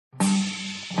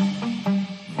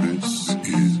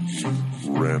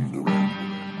Random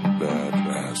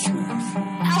Badassery.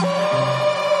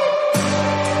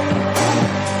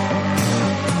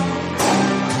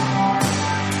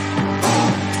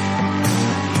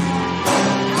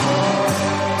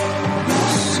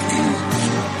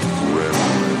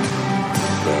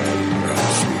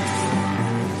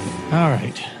 All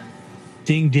right.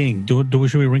 Ding, ding.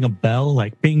 Should we ring a bell?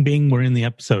 Like, bing, bing, we're in the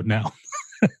episode now.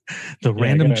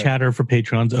 Random chatter for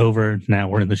Patreon's over. Now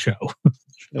we're in the show.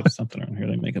 There's something around here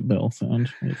that make a bell sound.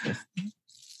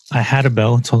 I had a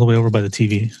bell. It's all the way over by the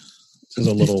TV. This is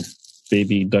a little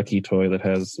baby ducky toy that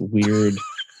has weird...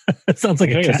 It sounds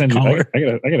like a cat collar.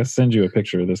 I gotta send you a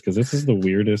picture of this because this is the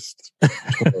weirdest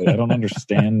toy. I don't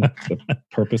understand the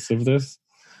purpose of this.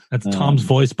 That's Tom's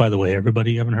voice, by the way.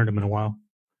 Everybody, you haven't heard him in a while.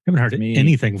 You haven't heard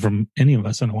anything from any of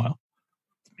us in a while.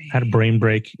 Had a brain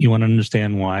break. You want to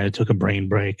understand why I took a brain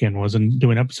break and wasn't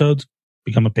doing episodes?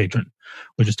 Become a patron.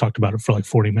 We just talked about it for like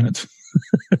 40 minutes.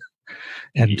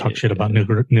 And talk shit about Neil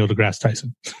deGrasse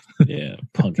Tyson. Yeah,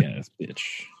 punk ass bitch.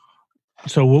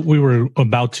 So what we were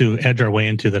about to edge our way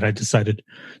into that I decided,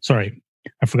 sorry,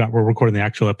 I forgot we're recording the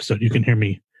actual episode. You can hear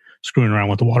me screwing around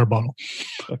with the water bottle.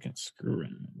 Fucking screw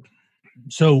around.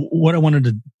 So what I wanted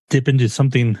to dip into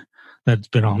something that's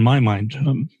been on my mind.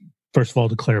 First of all,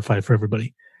 to clarify for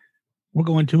everybody, we're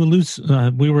going to a loose,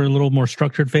 we were a little more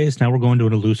structured phase. Now we're going to a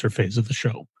looser phase of the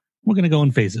show. We're going to go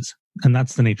in phases, and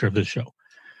that's the nature of this show.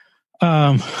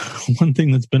 One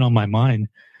thing that's been on my mind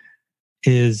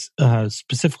is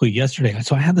specifically yesterday.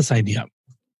 So I had this idea.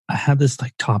 I had this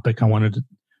like topic I wanted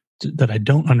to that I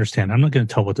don't understand. I'm not going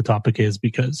to tell what the topic is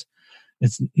because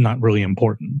it's not really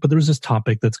important. But there was this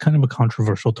topic that's kind of a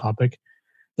controversial topic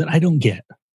that I don't get.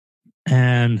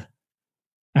 And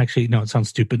actually, no, it sounds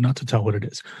stupid not to tell what it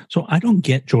is. So I don't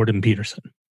get Jordan Peterson.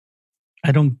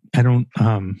 I don't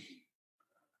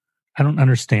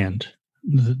understand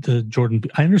the Jordan.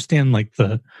 I understand like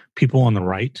the people on the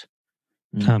right,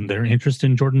 their interest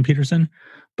in Jordan Peterson,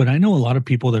 but I know a lot of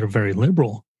people that are very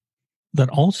liberal that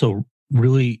also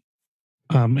really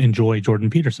enjoy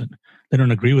Jordan Peterson. They don't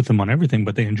agree with him on everything,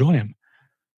 but they enjoy him.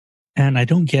 And I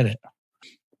don't get it.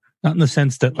 Not in the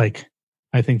sense that like,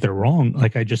 I think they're wrong.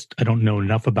 Like, I don't know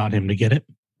enough about him to get it.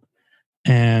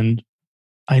 And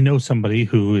I know somebody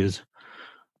who is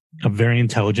a very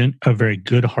intelligent, a very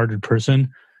good-hearted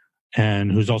person,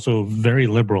 and who's also very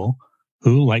liberal,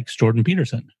 who likes Jordan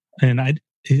Peterson. And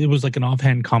it was like an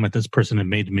offhand comment this person had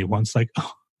made to me once, like,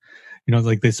 oh,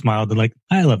 like they smiled and like,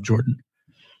 I love Jordan.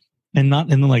 And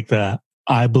not in like the,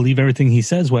 I believe everything he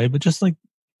says way, but just like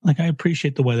I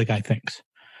appreciate the way the guy thinks.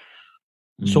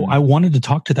 So I wanted to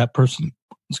talk to that person.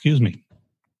 Excuse me.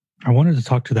 I wanted to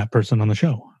talk to that person on the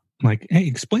show. Like, hey,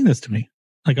 explain this to me.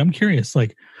 Like, I'm curious.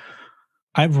 Like,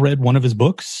 I've read one of his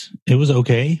books. It was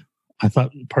okay. I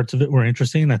thought parts of it were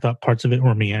interesting. I thought parts of it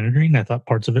were meandering. I thought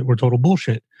parts of it were total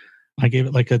bullshit. I gave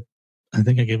it like a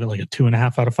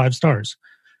 2.5 out of 5 stars.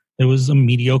 It was a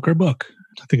mediocre book.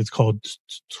 I think it's called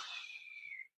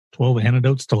 12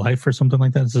 Antidotes to Life or something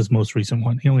like that. It's his most recent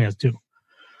one. He only has 2.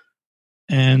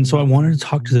 And so I wanted to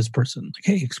talk to this person. Like,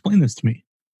 hey, explain this to me.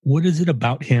 What is it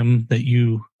about him that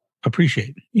you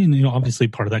appreciate? Obviously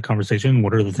part of that conversation,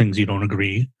 what are the things you don't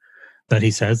agree that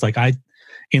he says? Like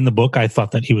in the book, I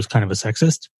thought that he was kind of a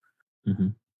sexist. Mm-hmm.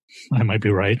 I might be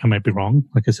right. I might be wrong.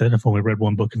 Like I said, I've only read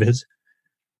one book of his.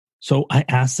 So I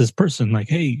asked this person, like,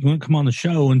 hey, you want to come on the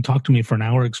show and talk to me for an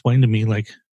hour? Explain to me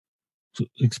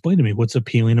what's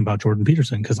appealing about Jordan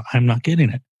Peterson, because I'm not getting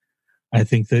it. I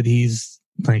think that he's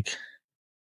like...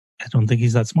 I don't think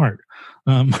he's that smart.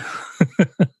 And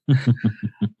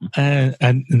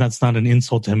that's not an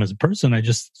insult to him as a person. I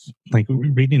just like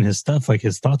reading his stuff, like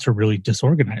his thoughts are really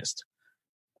disorganized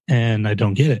and I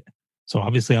don't get it. So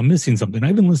obviously I'm missing something.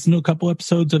 I've been listening to a couple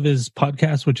episodes of his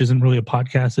podcast, which isn't really a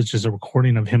podcast. It's just a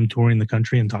recording of him touring the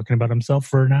country and talking about himself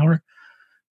for an hour.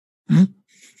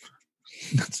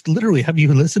 That's literally, have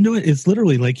you listened to it? It's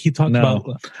literally like he talks about.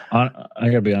 I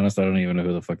gotta be honest, I don't even know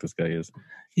who the fuck this guy is.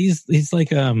 He's like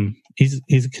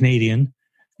he's a Canadian,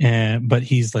 but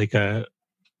he's like the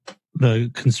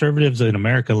conservatives in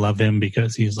America love him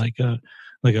because he's like a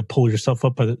pull yourself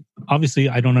up. But obviously,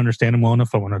 I don't understand him well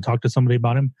enough. I want to talk to somebody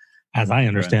about him, as I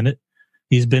understand it.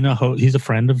 He's been he's a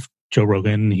friend of Joe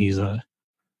Rogan. He's on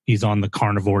the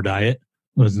carnivore diet.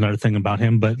 Was another thing about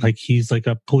him, but like he's like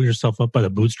a pull yourself up by the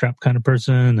bootstrap kind of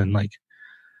person, and like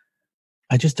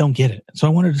I just don't get it. So I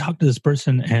wanted to talk to this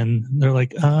person, and they're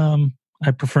like, I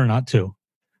prefer not to,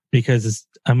 because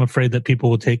I'm afraid that people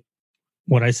will take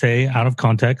what I say out of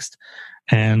context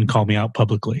and call me out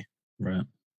publicly. Right.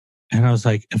 And I was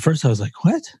like, at first I was like,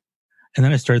 what? And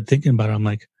then I started thinking about it. I'm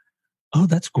like, oh,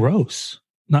 that's gross.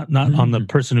 Not on the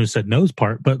person who said no's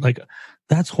part, but like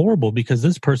that's horrible because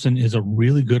this person is a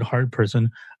really good, hard person,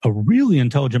 a really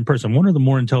intelligent person, one of the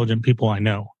more intelligent people I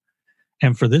know.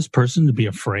 And for this person to be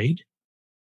afraid,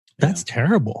 that's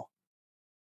terrible.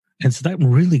 And so that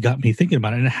really got me thinking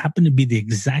about it. And it happened to be the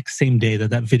exact same day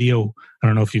that video, I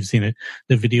don't know if you've seen it,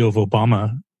 the video of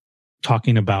Obama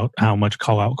talking about how much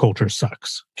call out culture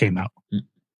sucks came out.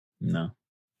 No.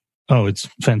 Oh, it's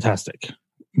fantastic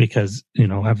because,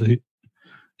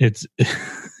 it's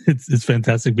it's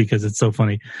fantastic because it's so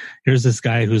funny. Here's this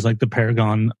guy who's like the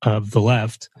paragon of the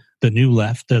left, the new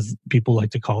left, as people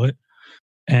like to call it.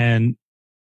 And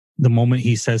the moment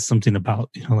he says something about,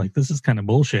 like, this is kind of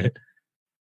bullshit,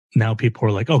 now people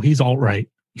are like, oh, he's alt-right.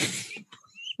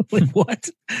 Like, what?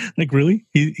 Like, really?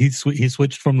 He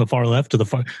switched from the far left to the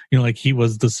far, like he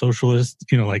was the socialist,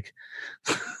 like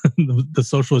the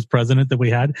socialist president that we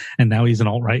had, and now he's an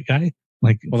alt-right guy.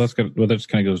 Like, well, that just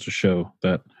kind of goes to show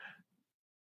that,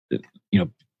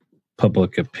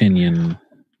 public opinion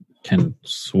can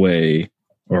sway,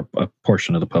 or a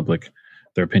portion of the public,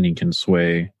 their opinion can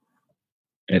sway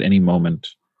at any moment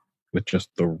with just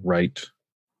the right,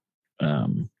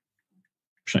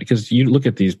 because you look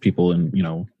at these people in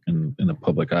the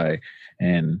public eye,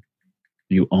 and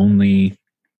you only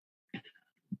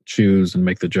choose and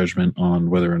make the judgment on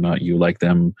whether or not you like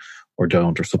them or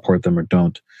don't, or support them or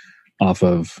don't, off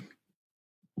of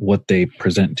what they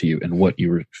present to you and what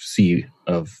you see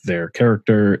of their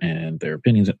character and their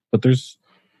opinions. But there's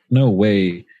no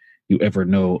way you ever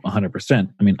know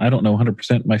 100%. I mean, I don't know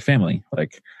 100% my family,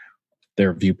 like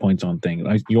their viewpoints on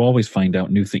things. You always find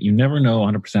out new things. You never know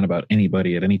 100% about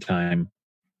anybody at any time,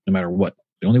 no matter what.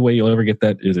 The only way you'll ever get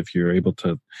that is if you're able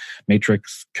to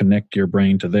matrix connect your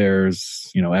brain to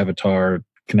theirs, avatar,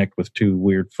 connect with two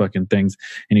weird fucking things,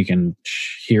 and you can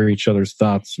hear each other's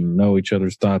thoughts and know each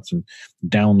other's thoughts and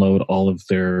download all of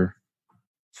their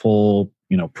full,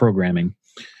 programming.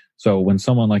 So when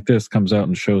someone like this comes out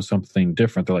and shows something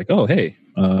different, they're like, oh, hey,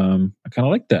 I kind of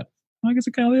like that. I guess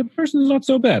the person is not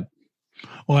so bad.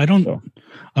 Well,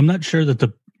 I'm not sure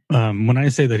that when I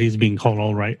say that he's being called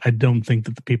all right, I don't think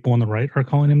that the people on the right are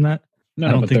calling him that. No,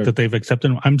 I don't think that they've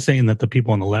accepted him. I'm saying that the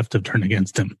people on the left have turned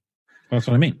against him. That's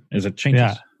what I mean. Is it changes?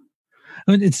 Yeah.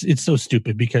 I mean, it's so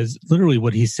stupid because literally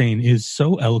what he's saying is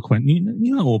so eloquent.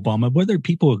 Obama, whether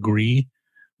people agree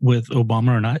with Obama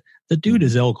or not, the dude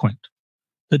is eloquent.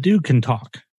 The dude can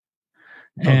talk.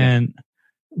 Okay. And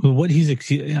what he's,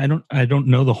 I don't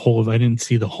know the whole, I didn't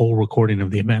see the whole recording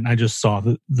of the event. I just saw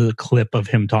the clip of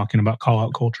him talking about call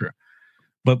out culture.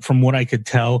 But from what I could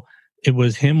tell, it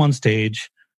was him on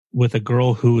stage with a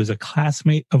girl who is a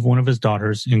classmate of one of his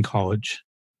daughters in college.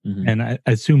 Mm-hmm. And I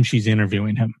assume she's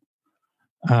interviewing him.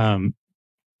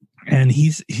 And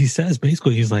he says,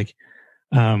 basically, he's like,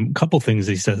 a couple things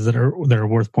he says that are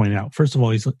worth pointing out. First of all,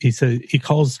 he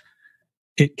calls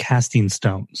it casting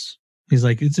stones. He's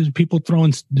like, it's just people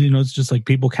throwing, it's just like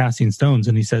people casting stones.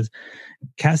 And he says,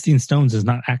 casting stones is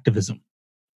not activism.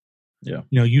 Yeah.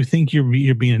 You think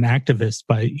you're being an activist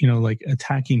by, like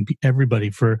attacking everybody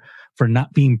for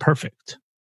not being perfect,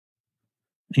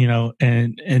 and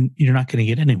you're not going to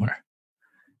get anywhere.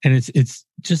 And it's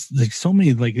just like so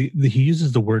many, like he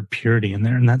uses the word purity in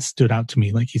there, and that stood out to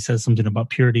me. Like he says something about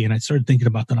purity, and I started thinking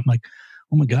about that. I'm like,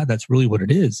 oh my God, that's really what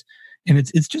it is. And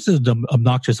it's just as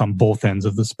obnoxious on both ends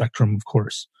of the spectrum, of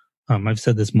course. I've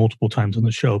said this multiple times on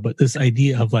the show, but this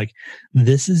idea of like,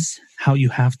 this is how you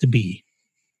have to be.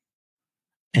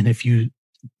 And if you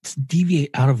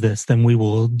deviate out of this, then we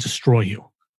will destroy you.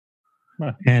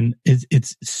 Right. And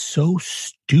it's so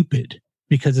stupid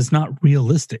because it's not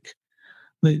realistic.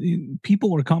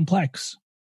 People are complex.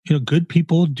 Good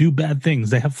people do bad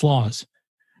things. They have flaws.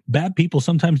 Bad people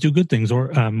sometimes do good things. Or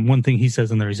one thing he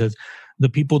says in there, he says, the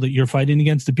people that you're fighting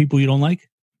against, the people you don't like,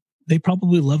 they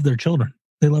probably love their children.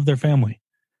 They love their family.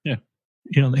 Yeah.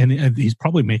 And he's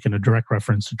probably making a direct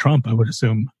reference to Trump, I would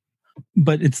assume.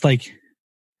 But it's like,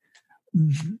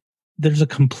 there's a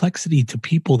complexity to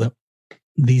people that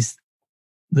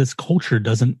this culture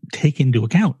doesn't take into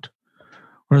account.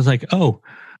 Whereas like,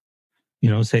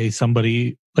 say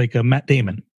somebody like a Matt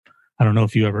Damon. I don't know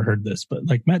if you ever heard this, but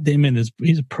like Matt Damon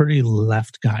he's a pretty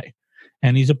left guy,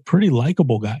 and he's a pretty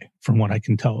likable guy from what I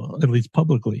can tell, at least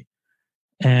publicly.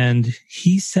 And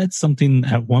he said something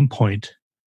at one point.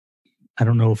 I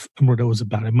don't know what it was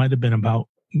about. It might have been about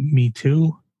Me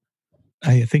Too.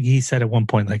 I think he said at one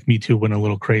point, like, Me Too went a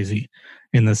little crazy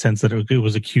in the sense that it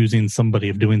was accusing somebody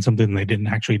of doing something and they didn't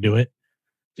actually do it.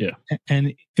 Yeah.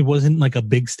 And it wasn't like a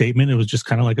big statement. It was just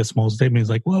kind of like a small statement. It's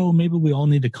like, well, maybe we all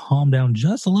need to calm down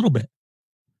just a little bit.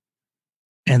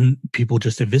 And people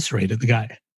just eviscerated the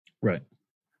guy. Right.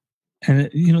 And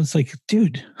it's like,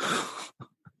 dude,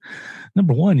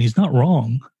 number one, he's not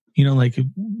wrong. Like,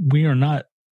 we are not,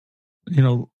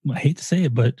 I hate to say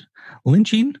it, but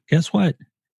lynching, guess what?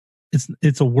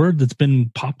 It's a word that's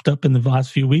been popped up in the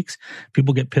last few weeks.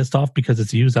 People get pissed off because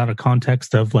it's used out of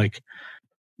context of, like,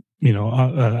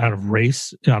 out of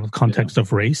race, out of context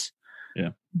of race. Yeah.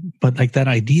 But like that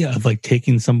idea of like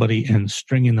taking somebody and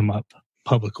stringing them up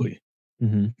publicly,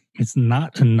 it's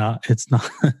not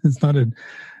the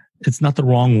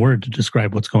wrong word to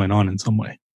describe what's going on in some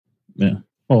way. Yeah.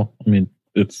 Well, I mean,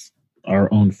 it's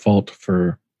our own fault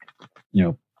for,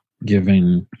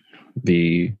 giving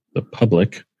the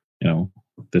public,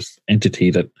 this entity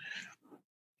that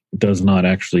does not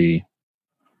actually,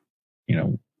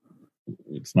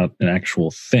 it's not an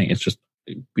actual thing. It's just,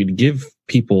 we give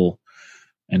people,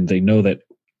 and they know that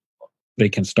they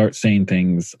can start saying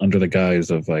things under the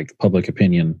guise of like public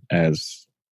opinion as,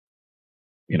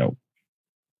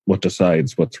 what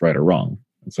decides what's right or wrong.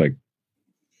 It's like,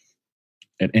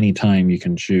 at any time you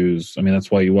can choose. I mean,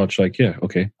 that's why you watch, like,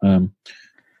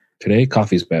 today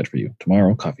coffee's bad for you.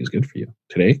 Tomorrow coffee's good for you.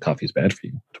 Today coffee's bad for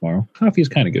you. Tomorrow coffee's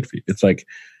kind of good for you. It's like,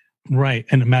 right.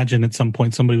 And imagine at some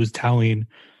point somebody was tallying,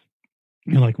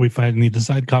 like, we finally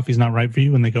decide coffee's not right for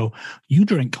you, and they go, you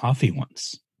drank coffee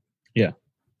once. Yeah.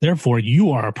 Therefore,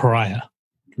 you are a pariah.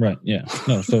 Right. Yeah.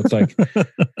 No. So it's like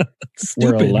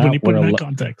stupid when you put it in that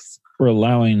context. We're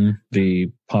allowing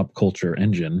the pop culture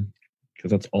engine, because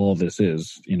that's all this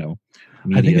is. Media,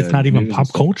 I think it's not even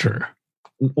pop culture.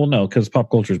 Well, no, because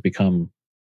pop culture has become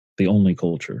the only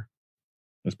culture.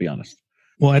 Let's be honest.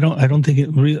 Well, I don't think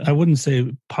it. I wouldn't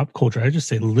say pop culture. I just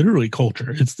say literally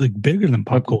culture. It's like bigger than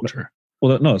pop culture.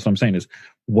 Well, no, that's what I'm saying is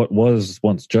what was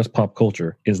once just pop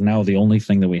culture is now the only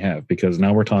thing that we have, because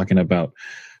now we're talking about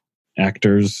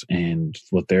actors and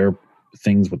what they're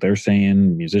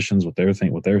saying, musicians, what they're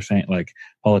saying, like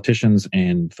politicians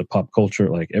and the pop culture,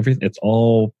 like everything. It's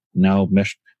all now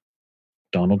meshed.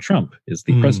 Donald Trump is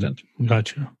the president.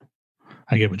 Gotcha.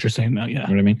 I get what you're saying now. Yeah. You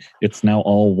know what I mean? It's now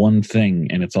all one thing,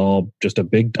 and it's all just a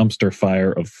big dumpster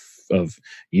fire of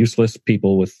useless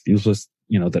people with useless,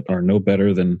 that are no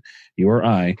better than you or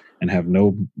I and have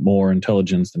no more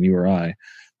intelligence than you or I,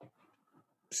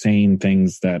 saying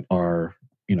things that are,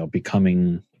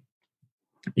 becoming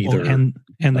either. And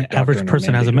like the average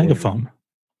person has a megaphone.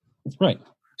 Right.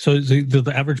 So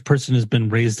the average person has been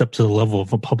raised up to the level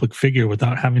of a public figure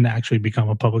without having to actually become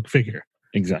a public figure.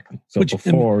 Exactly. So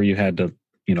before you had to,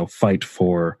 fight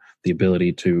for the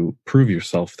ability to prove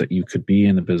yourself that you could be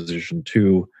in the position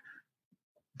to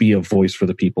be a voice for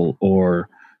the people, or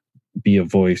be a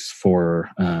voice for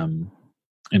an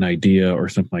idea or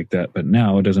something like that. But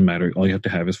now it doesn't matter. All you have to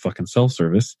have is fucking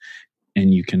self-service,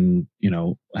 and you can,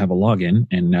 have a login,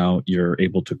 and now you're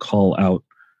able to call out,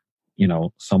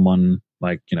 someone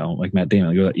like Matt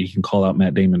Damon. You can call out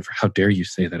Matt Damon for, how dare you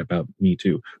say that about me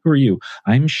too? Who are you?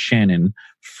 I'm Shannon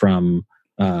from,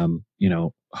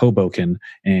 Hoboken,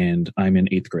 and I'm in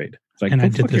 8th grade. It's like, go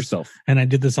fuck yourself. And I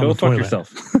did this on the toilet. Go fuck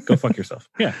yourself. Go fuck yourself.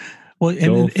 Yeah. Well,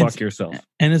 go fuck yourself.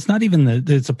 And it's not even that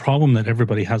it's a problem that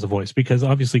everybody has a voice, because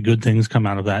obviously good things come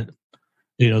out of that.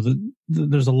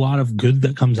 There's a lot of good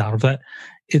that comes out of that.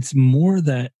 It's more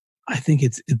that I think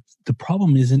it's the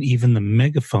problem isn't even the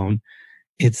megaphone.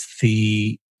 It's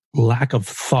the lack of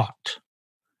thought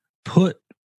put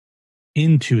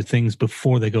into things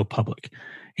before they go public.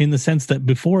 In the sense that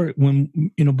before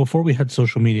we had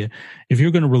social media, if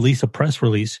you're going to release a press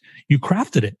release, you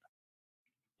crafted it.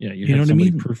 Yeah, you know what I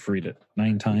mean? Proofread it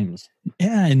 9 times.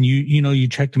 Yeah, and you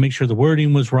check to make sure the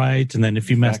wording was right, and then if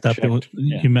you messed up,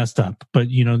 you messed up. But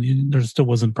there still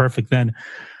wasn't perfect then.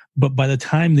 But by the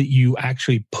time that you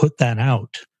actually put that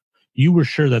out, you were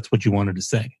sure that's what you wanted to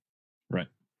say. Right.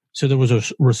 So there was a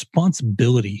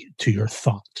responsibility to your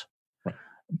thought. Right.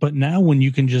 But now when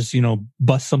you can just,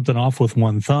 bust something off with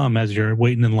one thumb as you're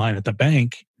waiting in line at the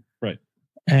bank. Right.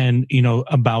 And,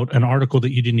 about an article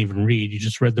that you didn't even read. You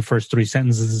just read the first 3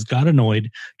 sentences, got annoyed,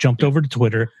 jumped over to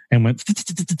Twitter and went.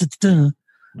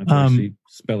 I see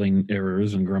spelling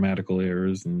errors and grammatical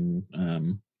errors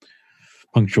and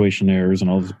punctuation errors and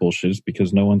all this bullshit,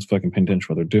 because no one's fucking paying attention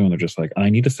to what they're doing. They're just like, I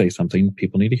need to say something.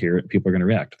 People need to hear it. People are going to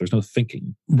react. There's no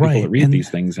thinking. Right. People that read these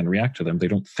things and react to them, they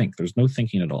don't think. There's no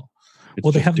thinking at all.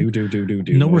 It's they have do.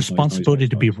 No responsibility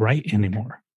to be right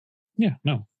anymore. Yeah,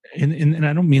 no. And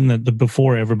I don't mean that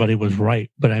before everybody was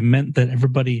right, but I meant that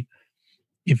everybody,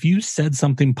 if you said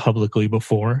something publicly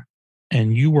before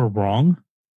and you were wrong,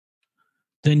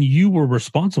 then you were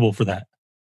responsible for that.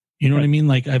 You know what I mean?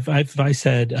 Like if I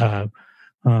said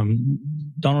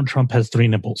Donald Trump has 3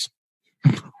 nipples,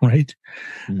 right?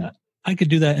 I could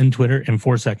do that in Twitter in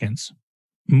 4 seconds.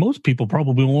 most people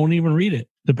probably won't even read it,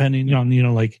 depending on,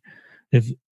 like if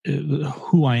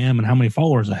who I am and how many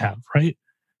followers I have, right?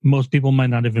 Most people might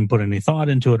not even put any thought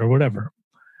into it or whatever.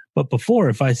 But before,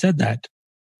 if I said that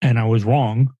and I was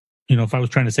wrong, if I was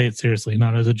trying to say it seriously,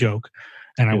 not as a joke,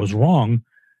 and I was wrong,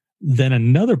 then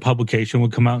another publication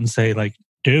would come out and say, like,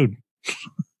 dude,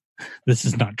 this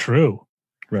is not true.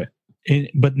 Right.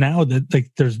 But now that,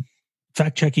 like, there's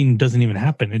fact checking doesn't even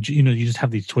happen. You just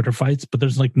have these Twitter fights, but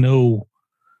there's like no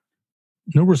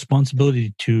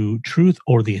responsibility to truth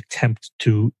or the attempt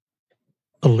to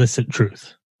elicit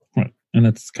truth. Right. And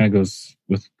that's kind of goes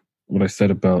with what I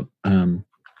said about,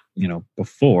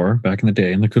 before, back in the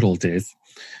day, in the good old days,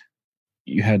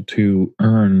 you had to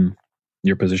earn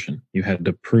your position. You had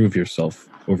to prove yourself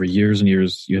over years and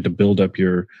years. You had to build up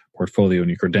your portfolio and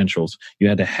your credentials. You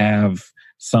had to have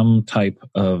some type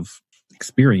of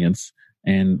experience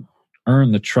and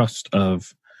earn the trust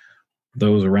of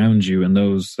those around you and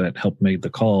those that helped make the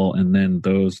call, and then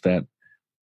those that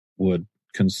would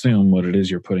consume what it is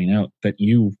you're putting out, that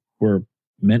you were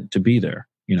meant to be there.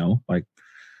 Like,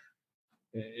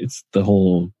 it's the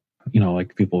whole,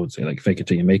 like people would say, like, fake it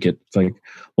till you make it. It's like,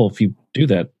 well, if you do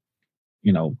that,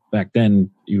 back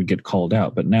then you would get called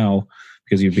out, but now,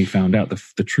 because you'd be found out,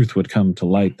 the truth would come to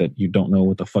light that you don't know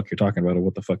what the fuck you're talking about or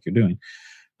what the fuck you're doing.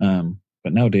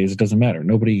 But nowadays it doesn't matter.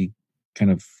 Nobody kind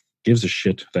of gives a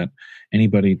shit that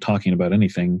anybody talking about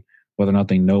anything, whether or not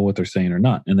they know what they're saying or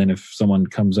not. And then if someone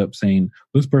comes up saying,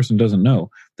 this person doesn't know,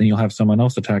 then you'll have someone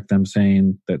else attack them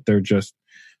saying that they're just,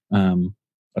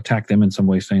 attack them in some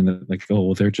way, saying that, like, oh,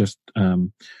 well, they're just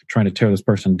trying to tear this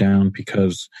person down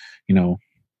because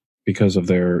of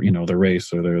their, their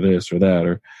race or their this or that,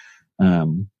 or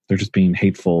they're just being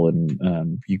hateful,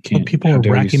 and you can't. Well, people are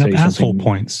racking up asshole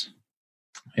points.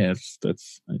 Yeah,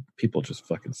 that's people just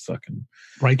fucking suck. And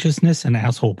righteousness and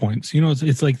asshole points.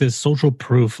 It's like this social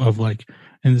proof of, like,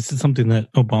 and this is something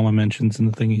that Obama mentions in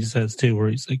the thing he says too, where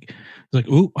he's like,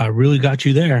 "Ooh, I really got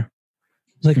you there."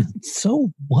 It's like,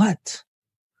 so what?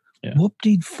 Yeah. What did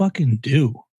you fucking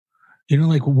do?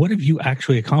 Like, what have you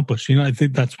actually accomplished? I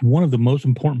think that's one of the most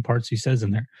important parts he says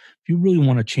in there. If you really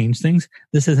want to change things,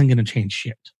 this isn't going to change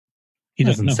shit. He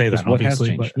doesn't say that, what obviously.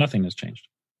 Has changed? But nothing has changed.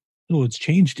 What's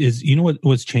changed is,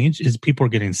 what's changed is people are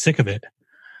getting sick of it.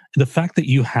 The fact that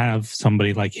you have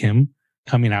somebody like him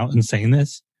coming out and saying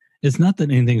this is not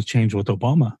that anything's changed with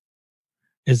Obama.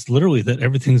 It's literally that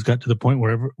everything's got to the point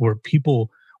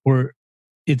where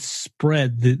it's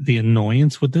spread. The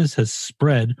annoyance with this has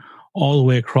spread all the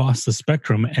way across the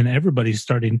spectrum, and everybody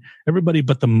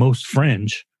but the most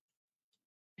fringe.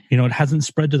 It hasn't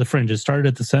spread to the fringe. It started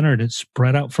at the center and it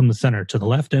spread out from the center to the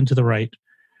left and to the right.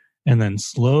 And then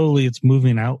slowly it's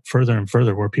moving out further and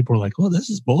further, where people are like, oh,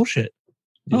 this is bullshit.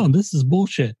 Yeah. Oh, this is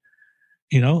bullshit.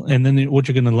 And then what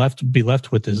you're going to be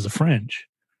left with is the fringe.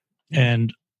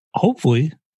 And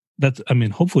hopefully that's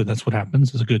what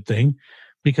happens, is a good thing,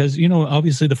 because,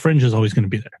 obviously the fringe is always going to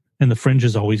be there, and the fringe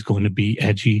is always going to be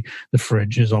edgy. The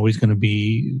fringe is always going to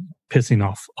be pissing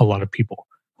off a lot of people.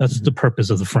 That's the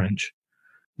purpose of the fringe.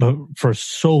 But for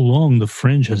so long, the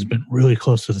fringe has been really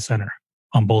close to the center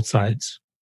on both sides.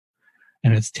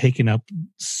 And it's taken up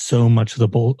so much of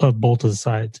both of the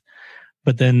sides.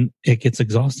 But then it gets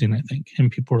exhausting, I think. And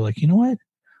people are like, you know what?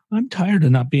 I'm tired of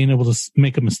not being able to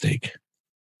make a mistake.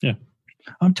 Yeah.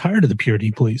 I'm tired of the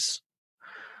purity police.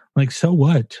 Like, so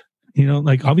what?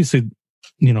 Like, obviously,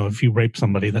 if you rape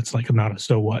somebody, that's like not a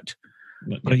so what.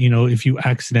 But, if you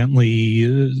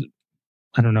accidentally,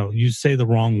 I don't know, you say the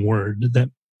wrong word that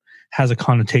has a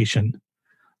connotation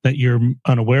that you're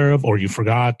unaware of, or you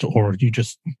forgot, or you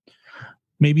just...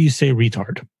 maybe you say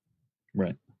retard.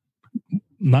 Right.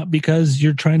 Not because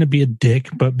you're trying to be a dick,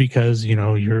 but because,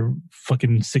 you're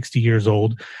fucking 60 years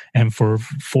old, and for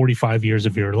 45 years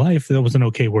of your life, that was an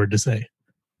okay word to say.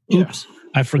 Oops, yeah.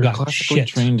 I forgot. You're a classically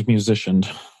trained musician.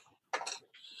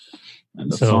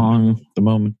 And the song, the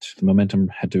momentum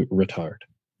had to retard.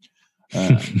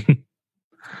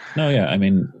 No, yeah, I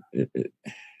mean,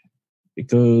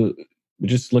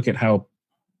 just look at how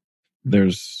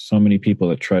there's so many people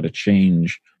that try to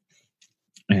change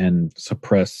and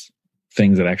suppress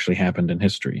things that actually happened in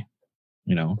history.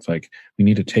 It's like, we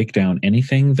need to take down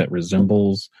anything that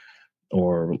resembles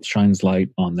or shines light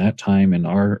on that time in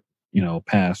our,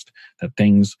 past, that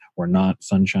things were not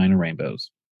sunshine and rainbows.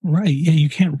 Right. Yeah. You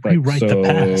can't rewrite the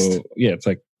past. Yeah. It's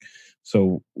like,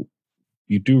 so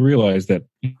you do realize that,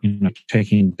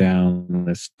 taking down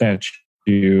this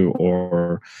statue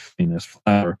or in this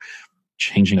flower,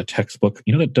 changing a textbook,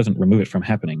 that doesn't remove it from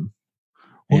happening.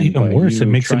 Well, and even worse, it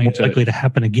makes it more likely to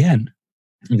happen again.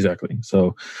 Exactly.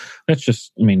 So that's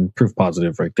just, proof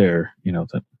positive right there,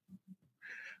 that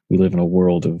we live in a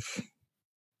world of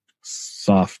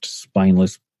soft,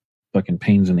 spineless fucking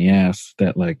pains in the ass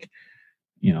that, like,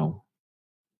 you know,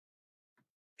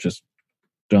 just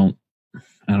don't,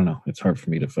 I don't know. It's hard for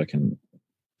me to fucking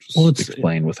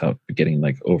explain without getting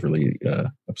like overly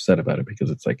upset about it, because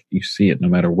it's like you see it no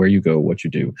matter where you go, what you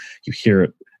do, you hear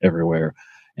it everywhere,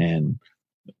 and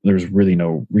there's really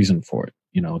no reason for it.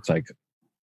 You know, it's like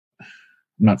I'm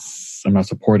not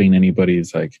supporting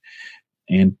anybody's like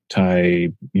anti,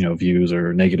 views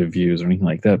or negative views or anything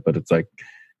like that, but it's like,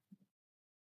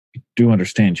 you do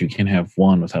understand you can't have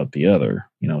one without the other,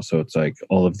 so it's like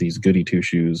all of these goody two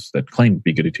shoes that claim to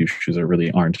be goody two shoes are really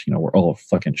aren't. We're all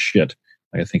fucking shit.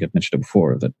 Like I think I've mentioned it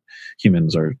before, that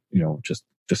humans are, just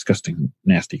disgusting,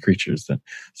 nasty creatures, that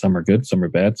some are good, some are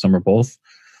bad, some are both.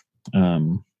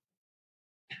 There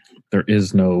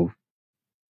is no,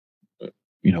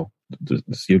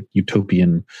 this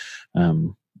utopian,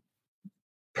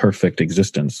 perfect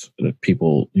existence that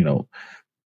people,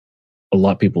 a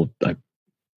lot of people, I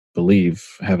believe,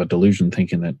 have a delusion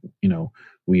thinking that,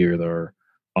 we either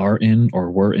are in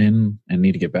or were in and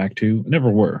need to get back to. Never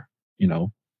were.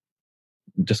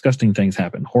 Disgusting things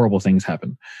happen, horrible things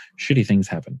happen, shitty things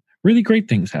happen, really great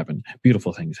things happen,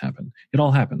 beautiful things happen. It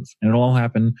all happens, and it'll all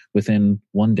happen within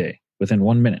one day, within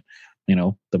 1 minute.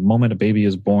 The moment a baby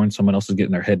is born, someone else is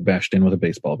getting their head bashed in with a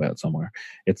baseball bat somewhere.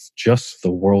 It's just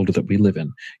the world that we live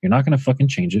in. You're not going to fucking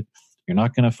change it. You're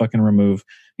not going to fucking remove,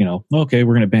 okay,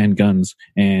 we're going to ban guns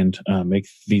and make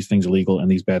these things illegal, and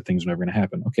these bad things are never going to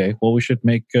happen. Okay, well, we should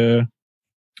make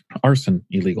arson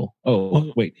illegal. Oh,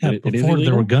 well, wait, yeah, it before is illegal?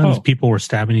 There were guns, people were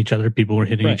stabbing each other, people were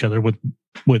hitting each other with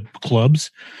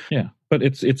clubs. Yeah, but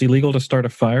it's illegal to start a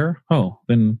fire. Oh,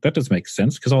 then that doesn't make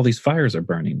sense, because all these fires are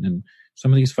burning, and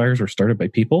some of these fires were started by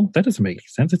people. That doesn't make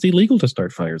sense. It's illegal to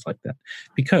start fires like that,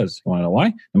 because you want to know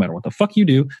why? No matter what the fuck you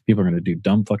do, people are going to do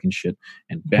dumb fucking shit,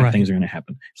 and bad things are going to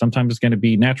happen. Sometimes it's going to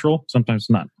be natural, sometimes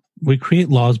not. We create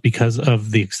laws because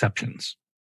of the exceptions.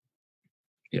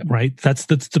 Yeah. Right? That's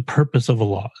the purpose of a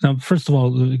law. Now, first of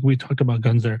all, we talked about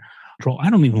guns there. I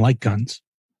don't even like guns.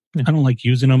 Yeah. I don't like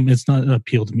using them. It's not an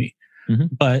appeal to me. Mm-hmm.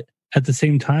 But at the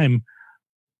same time,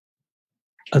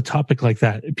 a topic like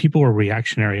that, people are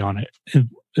reactionary on it,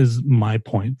 is my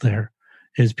point there.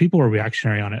 Is people are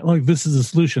reactionary on it. Like, this is a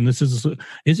solution. Is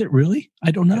it really?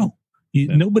 I don't know.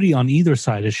 Yeah. Nobody on either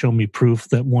side has shown me proof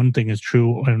that one thing is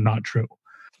true or not true.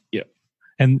 Yeah.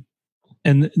 And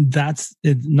that's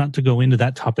it, not to go into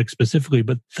that topic specifically,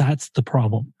 but that's the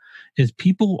problem, is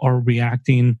people are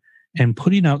reacting and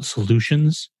putting out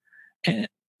solutions,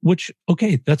 which,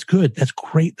 okay, that's good. That's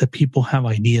great that people have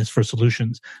ideas for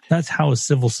solutions. That's how a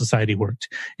civil society works.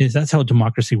 That's how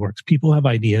democracy works. People have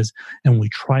ideas and we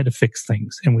try to fix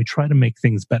things and we try to make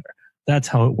things better. That's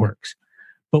how it works.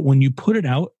 But when you put it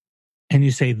out and you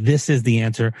say, this is the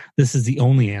answer, this is the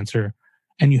only answer,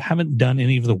 and you haven't done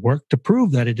any of the work to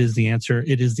prove that it is the answer,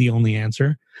 it is the only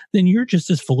answer, then you're just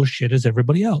as full of shit as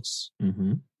everybody else.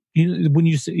 Mm-hmm. When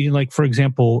you say, like, for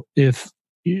example, if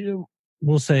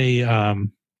we'll say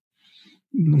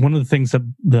one of the things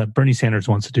that Bernie Sanders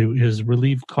wants to do is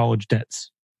relieve college debts,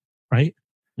 right?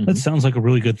 Mm-hmm. That sounds like a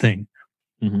really good thing.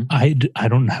 Mm-hmm. I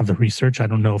don't have the research. I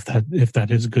don't know if that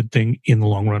is a good thing in the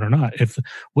long run or not.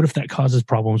 What if that causes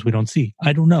problems we don't see?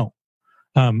 I don't know.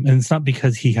 And it's not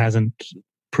because he hasn't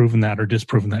proven that or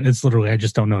disproven that. It's literally, I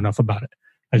just don't know enough about it.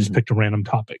 I just picked a random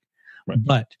topic. Right.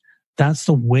 But that's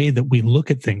the way that we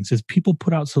look at things, is people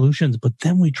put out solutions, but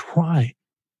then we try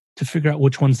to figure out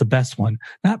which one's the best one.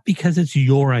 Not because it's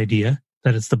your idea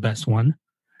that it's the best one,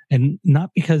 and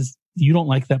not because you don't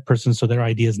like that person, so their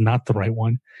idea is not the right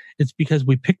one. It's because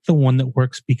we pick the one that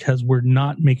works because we're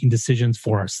not making decisions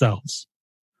for ourselves.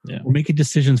 Yeah. We're making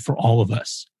decisions for all of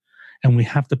us. And we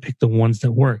have to pick the ones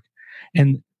that work.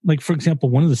 And like, for example,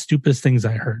 one of the stupidest things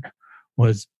I heard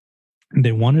was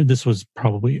this was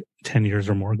probably 10 years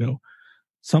or more ago.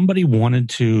 Somebody wanted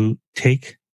to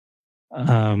take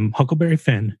Huckleberry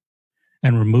Finn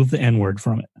and remove the N-word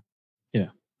from it. Yeah.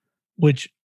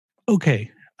 Which, okay,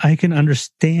 I can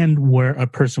understand where a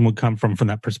person would come from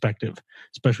that perspective,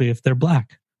 especially if they're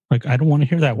black. Like, I don't want to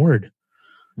hear that word.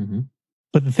 Mm-hmm.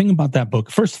 But the thing about that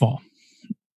book, first of all,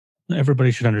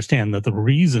 everybody should understand that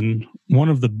one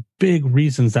of the big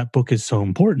reasons that book is so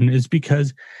important is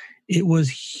because it was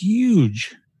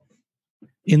huge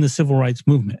in the civil rights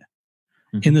movement,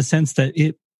 in the sense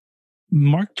that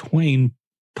Mark Twain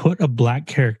put a black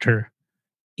character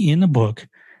in a book,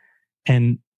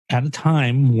 and at a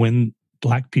time when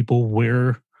black people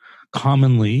were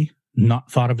commonly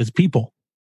not thought of as people.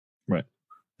 Right.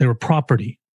 They were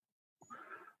property.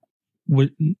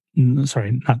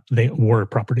 sorry, not they were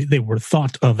property. They were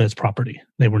thought of as property.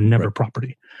 They were never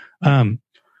property.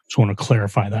 Just want to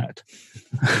clarify that.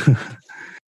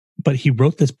 But he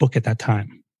wrote this book at that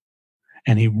time.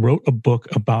 And he wrote a book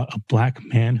about a black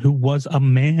man who was a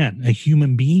man, a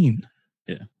human being.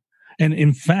 Yeah. And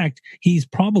in fact, he's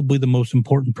probably the most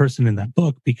important person in that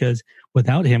book because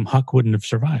without him, Huck wouldn't have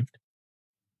survived.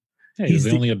 Yeah, he's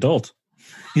the only adult.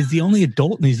 He's the only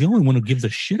adult, and he's the only one who gives a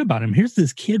shit about him. Here's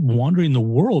this kid wandering the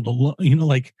world alone,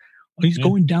 like he's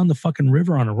going down the fucking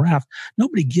river on a raft.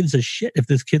 Nobody gives a shit if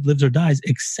this kid lives or dies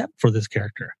except for this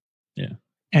character. Yeah.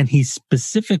 And he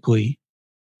specifically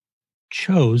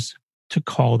chose to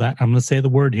call that, I'm going to say the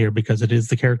word here because it is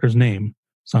the character's name.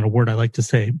 It's not a word I like to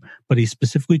say, but he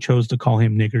specifically chose to call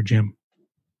him Nigger Jim.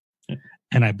 Yeah.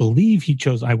 And I believe he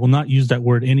chose, I will not use that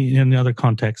word in any other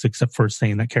context except for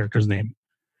saying that character's name.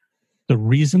 The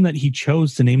reason that he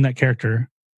chose to name that character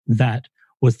that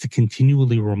was to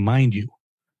continually remind you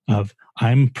of,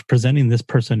 I'm presenting this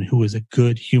person who is a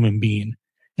good human being.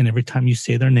 And every time you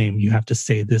say their name, you have to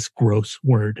say this gross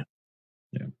word.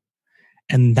 Yeah.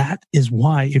 And that is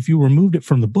why, if you removed it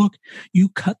from the book, you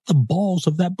cut the balls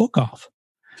of that book off.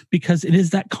 Because it is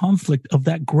that conflict of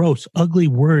that gross, ugly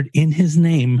word in his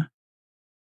name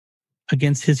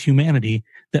against his humanity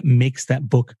that makes that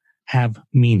book have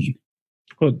meaning.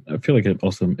 Well, I feel like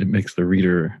it makes the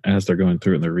reader, as they're going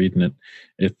through it and they're reading it,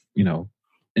 if,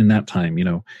 in that time,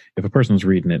 if a person's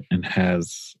reading it and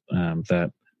has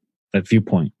that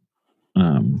viewpoint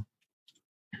on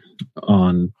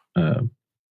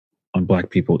black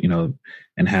people,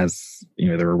 and has,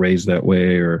 they were raised that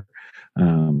way or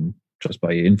just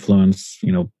by influence,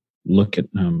 look at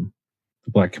the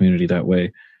black community that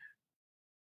way,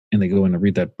 and they go in to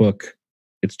read that book,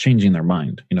 it's changing their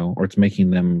mind, or it's making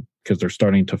them, because they're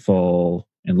starting to fall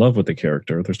in love with the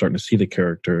character. They're starting to see the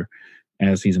character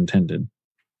as he's intended.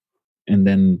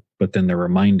 But then they're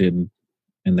reminded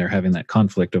and they're having that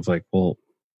conflict of like, well,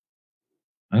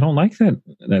 I don't like that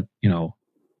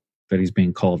he's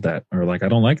being called that, or like, I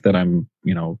don't like that I'm,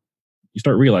 you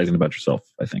start realizing about yourself,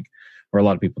 I think, or a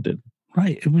lot of people did.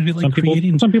 Right. It would be like some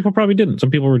people probably didn't. Some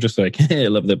people were just like, hey, I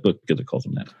love that book because it calls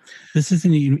them that. This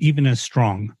isn't even as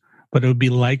strong, but it would be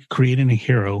like creating a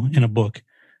hero in a book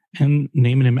and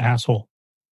naming him asshole.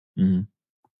 Mm-hmm.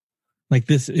 Like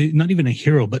this, not even a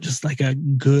hero, but just like a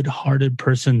good-hearted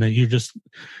person that you're just,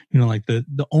 like the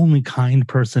only kind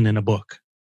person in a book.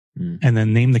 Mm-hmm. And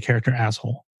then name the character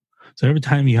asshole. So every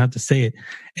time you have to say it,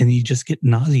 and you just get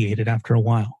nauseated after a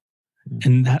while. Mm-hmm.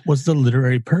 And that was the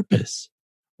literary purpose,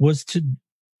 was to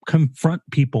confront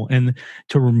people and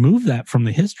to remove that from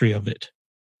the history of it.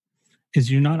 Is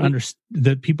you're not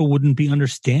that people wouldn't be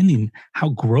understanding how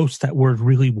gross that word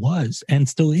really was and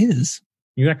still is.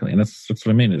 Exactly. And that's what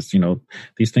I mean is,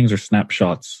 these things are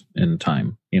snapshots in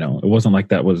time. It wasn't like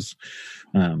that was,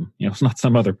 it's not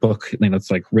some other book,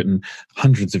 it's like written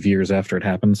hundreds of years after it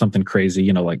happened, something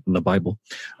crazy, like the Bible.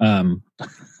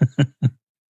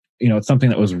 It's something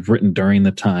that was written during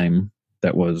the time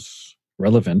that was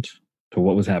relevant to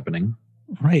what was happening.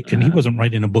 Right. And he wasn't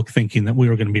writing a book thinking that we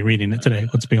were going to be reading it today.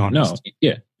 Let's be honest. No.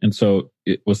 Yeah. And so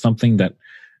it was something that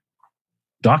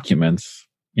documents,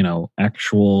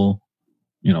 actual,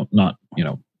 not,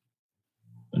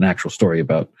 an actual story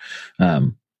about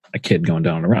a kid going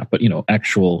down on a raft, but,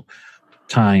 actual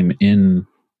time in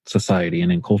society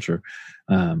and in culture.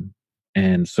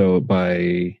 And so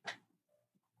by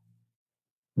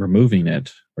removing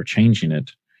it or changing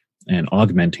it and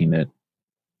augmenting it,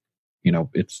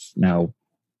 it's now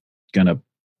gonna,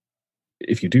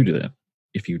 if you do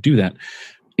that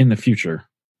in the future,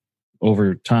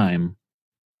 over time,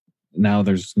 now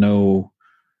there's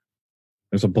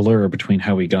a blur between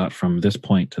how we got from this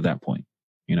point to that point,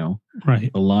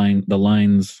 right. The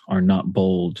lines are not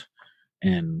bold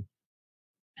and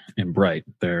bright.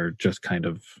 They're just kind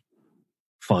of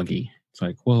foggy. It's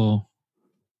like, well,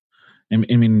 I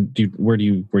mean, where do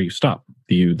you stop?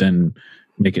 Do you then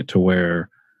make it to where,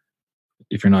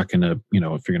 if you're not going to,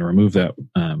 if you're going to remove that,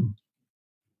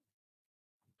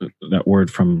 that word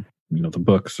from, the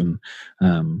books and,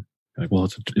 like, well,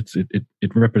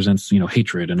 it represents,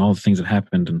 hatred and all the things that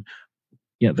happened. And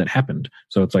yeah, that happened.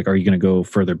 So it's like, are you going to go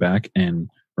further back and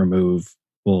remove,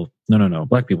 well, no,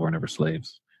 black people were never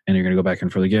slaves. And you're going to go back and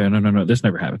further, yeah, no, this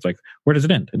never happened. It's like, where does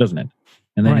it end? It doesn't end.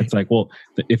 And then It's like, well,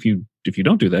 if you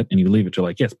don't do that and you leave it to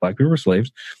like, yes, black people were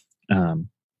slaves.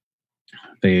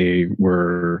 They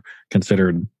were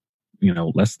considered,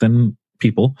 less than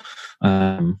people.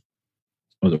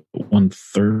 Was it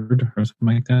 1/3 or something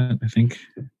like that? I think.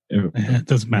 It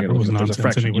doesn't matter. It was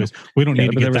nonsense, anyways. We don't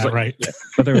need to get that right. Yeah,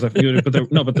 but there was a few. But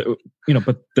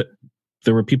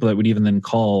there were people that would even then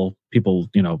call people,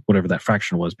 whatever that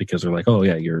fraction was, because they're like, oh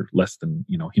yeah, you're less than,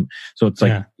 him. So it's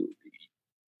like,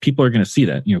 people are going to see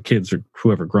that, kids or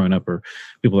whoever growing up or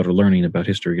people that are learning about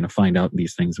history are going to find out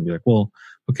these things and be like, well,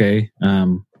 okay,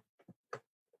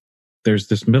 there's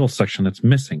this middle section that's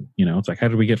missing. It's like, how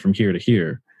did we get from here to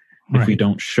here if we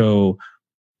don't show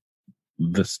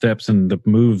the steps and the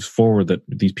moves forward that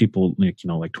these people,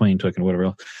 like Twain took and whatever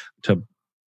else, to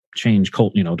change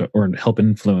cult, or help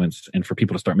influence, and for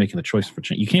people to start making the choice for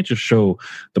change. You can't just show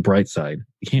the bright side.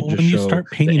 You can't just show. When you start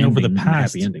painting over the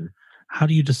past, happy ending. How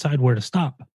do you decide where to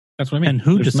stop? That's what I mean. And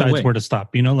who decides where to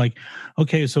stop? Like,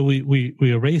 okay, so we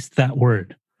erased that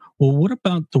word. Well, what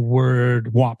about the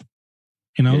word WAP?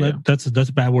 That's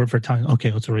a bad word for Italian.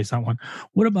 Okay, let's erase that one.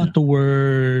 What about the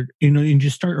word, you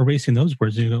just start erasing those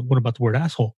words. You go, what about the word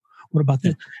asshole? What about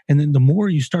this? And then the more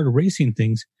you start erasing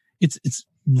things, it's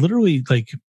literally like,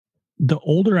 the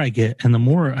older I get and the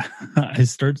more I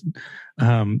start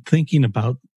thinking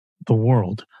about the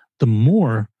world, the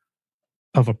more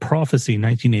of a prophecy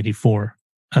 1984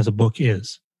 as a book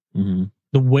is. Mm-hmm.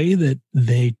 The way that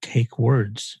they take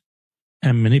words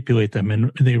and manipulate them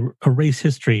and they erase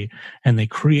history and they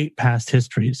create past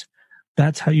histories.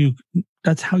 That's how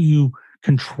you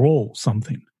control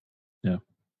something. Yeah.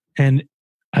 And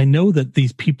I know that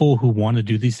these people who want to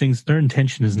do these things, their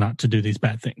intention is not to do these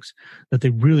bad things. That they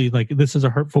really like, this is a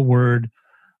hurtful word.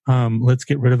 Let's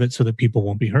get rid of it so that people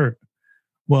won't be hurt.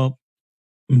 Well,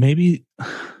 maybe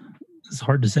it's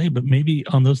hard to say, but maybe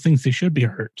on those things they should be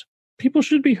hurt. People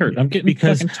should be hurt. I'm getting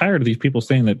fucking tired of these people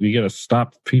saying that you got to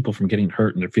stop people from getting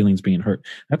hurt and their feelings being hurt.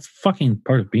 That's fucking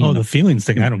part of being. Oh, the feelings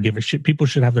thing. I don't give a shit. People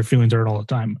should have their feelings hurt all the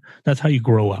time. That's how you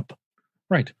grow up.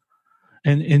 Right.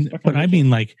 But I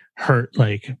mean, like, hurt,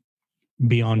 like,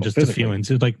 beyond just physically. The feelings.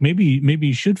 It's like, maybe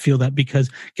you should feel that, because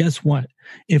guess what?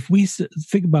 If we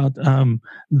think about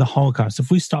the Holocaust, if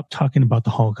we stop talking about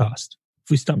the Holocaust,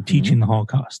 if we stop teaching the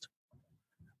Holocaust,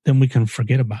 then we can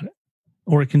forget about it.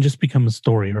 Or it can just become a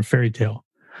story or a fairy tale.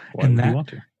 Why would you want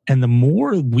to? And the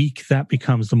more weak that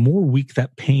becomes, the more weak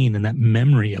that pain and that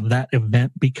memory of that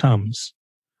event becomes,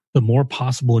 the more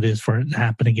possible it is for it to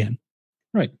happen again.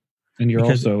 Right. And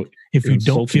if you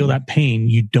don't feel that pain,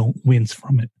 you don't wince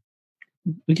from it.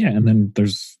 Yeah, and then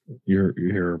there's you're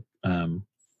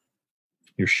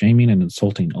shaming and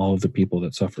insulting all of the people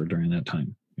that suffered during that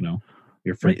time.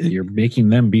 You're making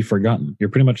them be forgotten. You're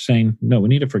pretty much saying, no, we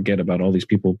need to forget about all these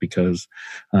people because,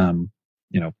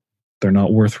 they're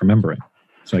not worth remembering.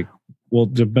 It's like, well,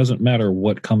 it doesn't matter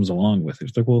what comes along with it.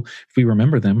 It's like, well, if we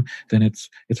remember them, then it's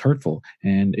hurtful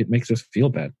and it makes us feel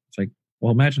bad. It's like,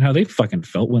 well, imagine how they fucking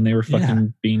felt when they were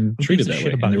fucking being treated that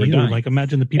way. And they were dying. Like,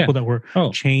 imagine the people that were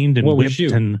chained and whipped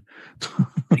and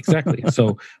exactly.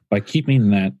 So by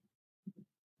keeping that,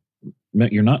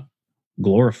 you're not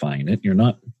glorifying it. You're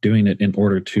not doing it in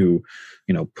order to,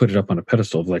 put it up on a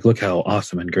pedestal of like, look how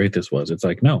awesome and great this was. It's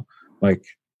like, no, like,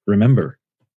 remember,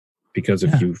 because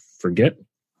if you forget,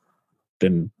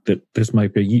 then this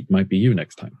might be you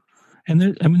next time. And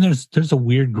there's a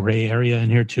weird gray area in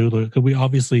here too. Like, we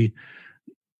obviously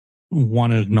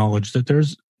want to acknowledge that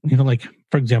there's, like,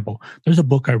 for example, there's a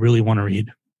book I really want to read.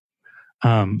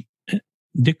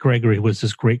 Dick Gregory was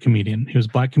this great comedian. He was a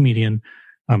Black comedian.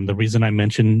 The reason I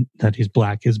mention that he's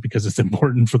Black is because it's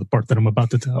important for the part that I'm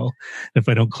about to tell. If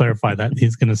I don't clarify that,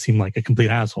 he's going to seem like a complete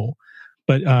asshole.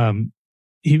 But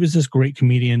he was this great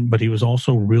comedian, but he was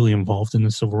also really involved in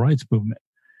the civil rights movement.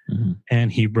 Mm-hmm.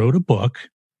 And he wrote a book,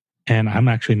 and I'm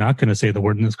actually not going to say the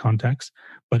word in this context,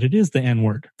 but it is the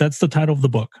N-word. That's the title of the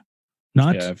book.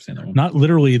 I've seen that one. Not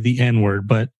literally the N-word,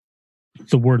 but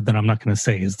the word that I'm not going to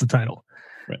say is the title.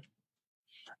 Right.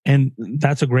 And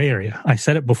that's a gray area. I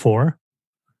said it before,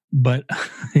 but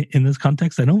in this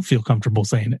context, I don't feel comfortable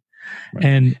saying it.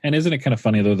 Right. And isn't it kind of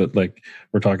funny though that, like,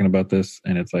 we're talking about this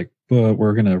and it's like, well,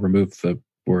 we're going to remove the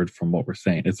word from what we're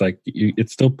saying. It's like it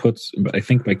still puts, but I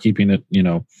think by keeping it,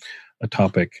 a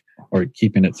topic or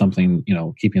keeping it something,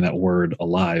 keeping that word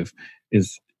alive,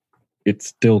 is it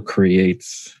still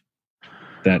creates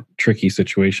that tricky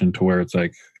situation to where it's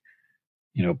like,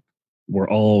 we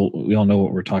all know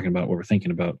what we're talking about, what we're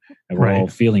thinking about, and we're all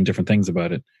feeling different things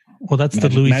about it. Well, that's the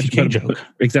Louis C.K. joke.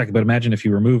 Exactly. But imagine if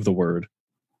you remove the word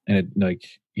and it, like,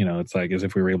 it's like as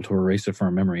if we were able to erase it from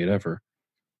our memory ever.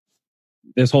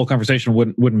 This whole conversation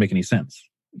wouldn't make any sense.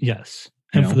 Yes.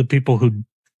 And for the people who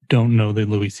don't know, the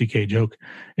Louis C.K. joke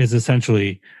is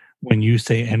essentially when you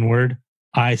say N-word,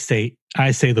 I say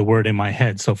the word in my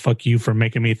head. So fuck you for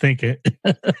making me think it.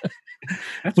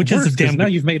 Which is a damn. Now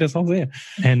you've made us all there.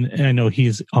 And I know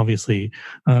he's obviously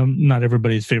not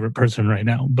everybody's favorite person right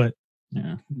now, but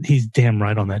he's damn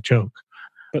right on that joke.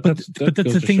 But that's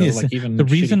the thing is, like, even the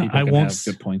reason I won't have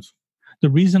good points. The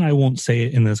reason I won't say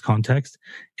it in this context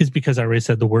is because I already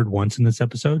said the word once in this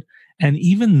episode. And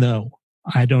even though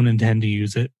I don't intend to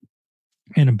use it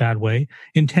in a bad way,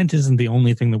 intent isn't the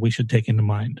only thing that we should take into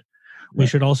mind. We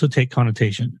should also take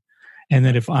connotation. And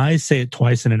that if I say it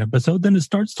twice in an episode, then it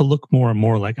starts to look more and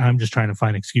more like I'm just trying to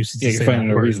find excuses to say that word. You're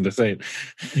finding a reason to say it.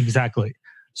 Exactly.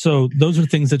 So those are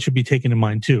things that should be taken in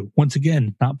mind too. Once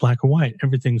again, not black or white.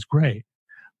 Everything's gray.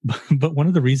 But one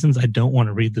of the reasons I don't want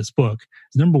to read this book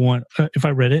is, number one, if I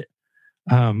read it,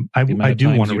 I do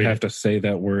want to read it. You have to say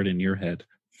that word in your head.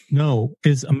 No,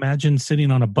 is imagine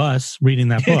sitting on a bus reading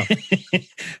that book.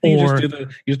 you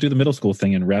just do the middle school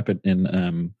thing and wrap it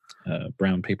in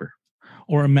brown paper.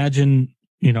 Or imagine,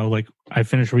 like I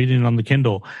finished reading it on the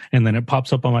Kindle and then it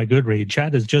pops up on my Goodreads.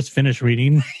 Chad has just finished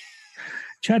reading.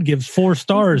 Chad gives 4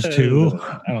 stars to.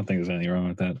 I don't think there's anything wrong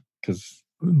with that,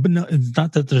 but no, it's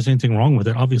not that there's anything wrong with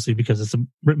it, obviously, because it's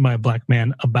written by a black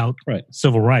man about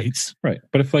civil rights. Right.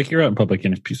 But if you're out in public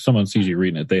and if someone sees you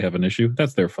reading it, they have an issue,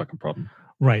 that's their fucking problem.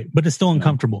 Right. But it's still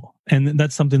uncomfortable. And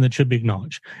that's something that should be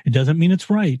acknowledged. It doesn't mean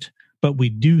it's right, but we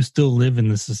do still live in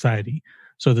this society.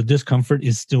 So the discomfort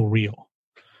is still real.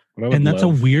 And that's a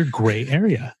weird gray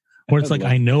area where it's like,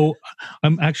 I know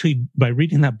I'm actually, by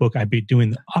reading that book, I'd be doing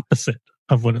the opposite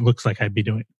of what it looks like I'd be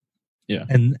doing. Yeah.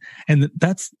 And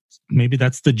that's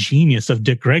the genius of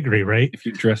Dick Gregory, right? If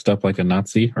you dressed up like a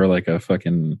Nazi or like a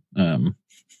fucking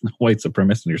white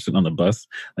supremacist and you're sitting on the bus,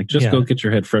 go get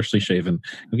your head freshly shaven.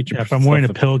 Go get if I'm wearing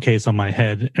a pillowcase on my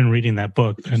head and reading that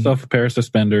book, yourself a pair of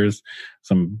suspenders,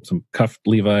 some cuffed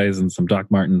Levi's and some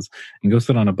Doc Martens, and go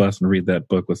sit on a bus and read that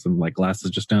book with some glasses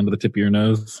just down to the tip of your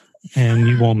nose. And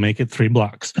you won't make it 3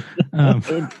 blocks.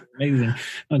 Amazing.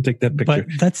 I'll take that picture.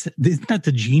 But isn't that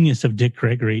the genius of Dick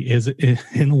Gregory? Is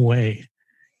in a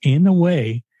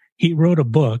way, he wrote a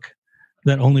book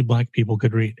that only black people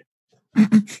could read.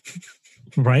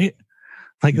 Right?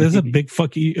 There's a big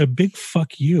fuck you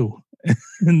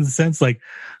in the sense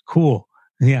cool.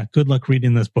 Yeah, good luck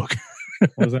reading this book.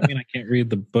 Does that mean I can't read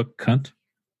the book, cunt?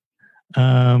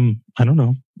 I don't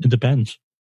know. It depends.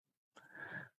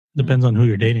 Depends on who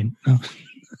you're dating.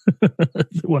 They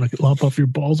want to lop off your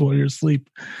balls while you're asleep.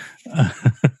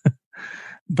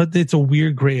 But it's a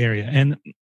weird gray area. And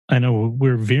I know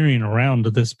we're veering around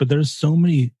to this, but there's so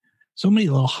many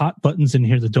little hot buttons in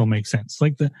here that don't make sense.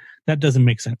 That doesn't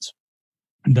make sense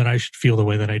that I should feel the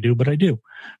way that I do, but I do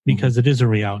because it is a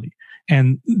reality.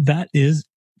 And that is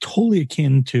totally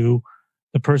akin to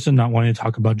the person not wanting to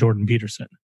talk about Jordan Peterson.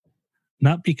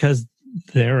 Not because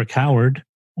they're a coward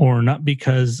or not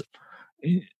because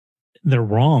they're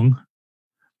wrong,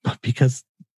 but because,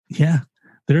 there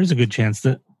is a good chance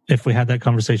that if we had that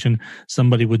conversation,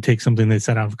 somebody would take something they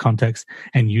said out of context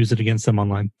and use it against them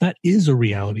online. That is a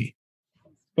reality.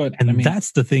 But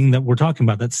that's the thing that we're talking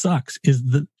about that sucks, is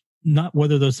not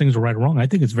whether those things are right or wrong. I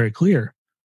think it's very clear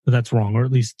that that's wrong, or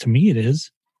at least to me it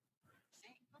is.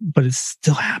 But it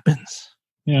still happens.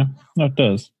 Yeah, that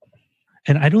does.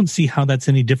 And I don't see how that's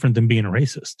any different than being a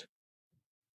racist.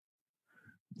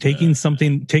 Taking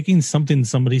something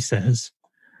somebody says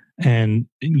and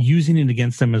using it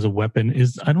against them as a weapon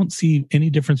I don't see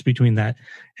any difference between that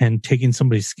and taking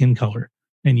somebody's skin color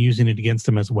and using it against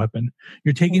them as a weapon.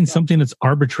 You're taking something that's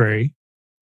arbitrary.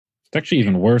 It's actually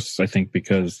even worse, I think,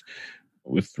 because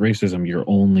with racism, you're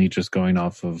only just going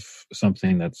off of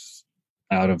something that's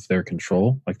out of their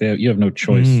control. You have no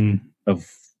choice of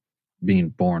being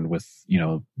born with,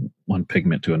 one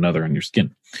pigment to another in your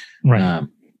skin. Right.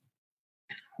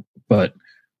 But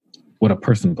what a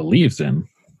person believes in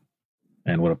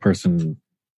and what a person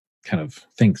kind of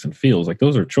thinks and feels,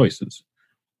 those are choices.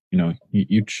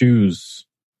 You choose,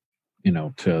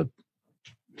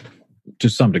 to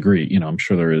some degree, I'm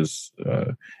sure there is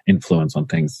influence on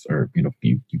things, or,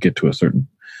 you get to a certain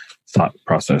thought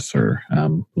process or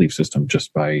belief system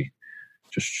just by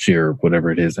sheer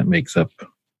whatever it is that makes up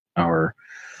our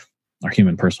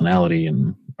human personality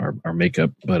and our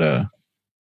makeup. But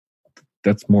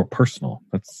that's more personal.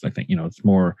 I think, it's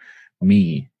more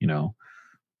me.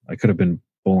 I could have been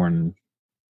born,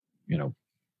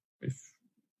 if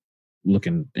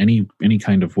looking any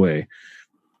kind of way,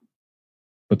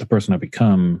 but the person I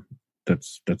become,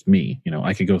 that's me.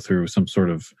 I could go through some sort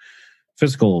of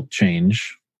physical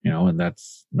change, and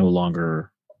that's no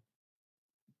longer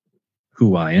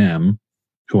who I am.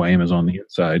 Who I am is on the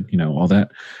inside, all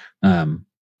that.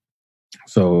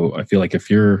 So I feel like if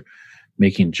you're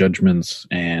making judgments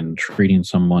and treating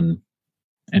someone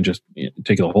and just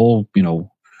take a whole,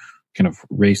 kind of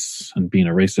race and being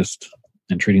a racist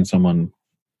and treating someone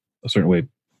a certain way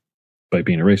by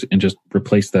being a racist and just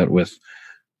replace that with,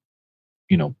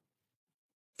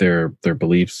 their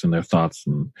beliefs and their thoughts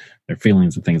and their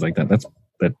feelings and things like that.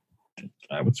 That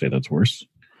I would say that's worse.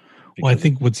 Well, I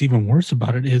think what's even worse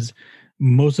about it is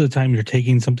most of the time you're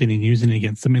taking something and using it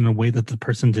against them in a way that the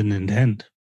person didn't intend.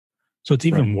 So it's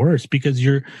even worse because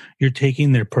you're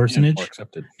taking their personage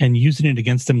and using it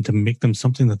against them to make them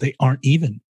something that they aren't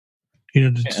even.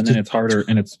 And then it's harder,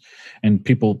 and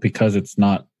people, because it's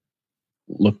not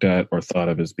looked at or thought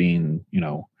of as being,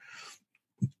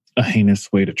 a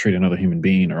heinous way to treat another human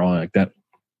being or all like that,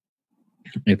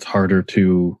 it's harder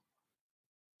to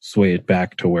sway it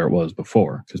back to where it was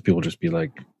before, because people just be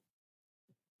like,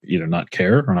 either not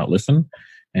care or not listen,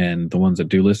 and the ones that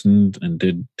do listen and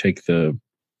did take the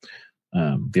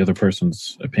other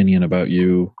person's opinion about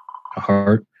you to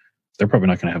heart, they're probably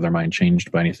not going to have their mind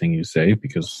changed by anything you say,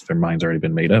 because their mind's already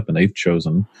been made up and they've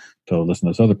chosen to listen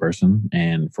to this other person.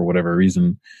 And for whatever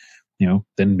reason,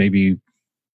 then maybe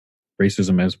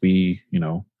racism, as we,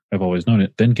 have always known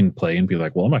it, then can play and be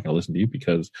like, well, I'm not going to listen to you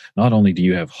because not only do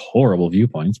you have horrible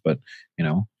viewpoints, but,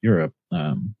 you're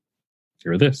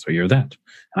this or you're that.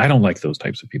 And I don't like those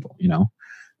types of people,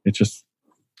 It's just,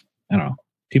 I don't know.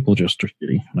 People just are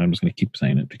shitty. And I'm just going to keep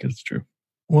saying it because it's true.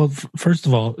 Well, first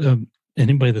of all,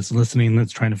 anybody that's listening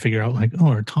that's trying to figure out, like,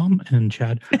 are Tom and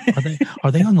Chad,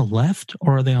 are they on the left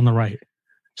or are they on the right?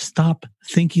 Stop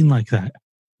thinking like that.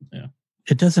 Yeah.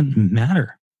 It doesn't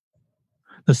matter.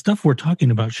 The stuff we're talking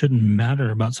about shouldn't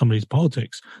matter about somebody's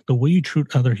politics. The way you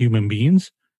treat other human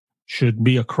beings should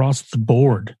be across the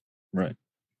board. Right.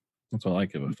 That's all I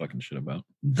give a fucking shit about.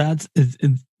 This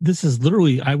is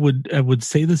literally, I would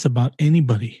say this about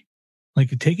anybody.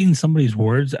 Like, taking somebody's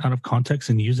words out of context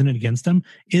and using it against them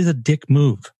is a dick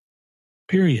move.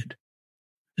 Period.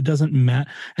 It doesn't matter.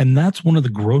 And that's one of the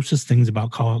grossest things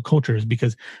about culture, is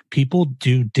because people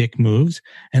do dick moves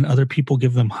and other people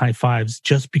give them high fives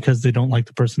just because they don't like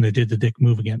the person they did the dick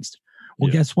move against.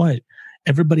 Well, Guess what?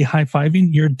 Everybody high fiving,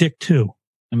 you're a dick too.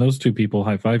 And those two people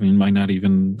high fiving might not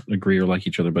even agree or like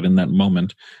each other, but in that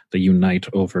moment, they unite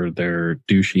over their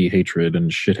douchey hatred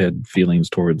and shithead feelings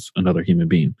towards another human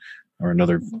being or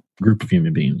another group of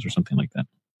human beings or something like that.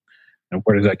 And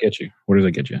where does that get you? Where does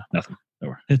that get you? Nothing.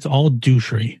 Nowhere. It's all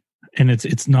douchery, and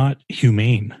it's not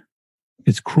humane.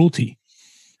 It's cruelty.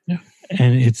 Yeah,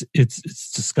 and it's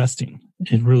disgusting.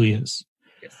 It really is.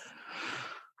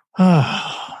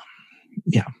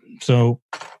 Yeah. So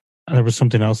there was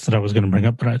something else that I was going to bring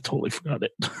up, but I totally forgot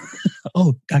it.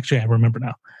 Oh, actually, I remember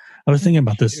now. I was thinking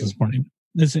about this morning.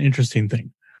 It's an interesting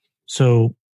thing.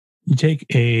 So you take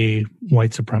a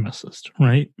white supremacist,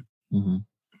 right? Mm-hmm.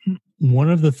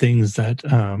 One of the things that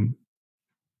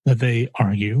that they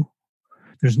argue,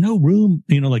 there's no room,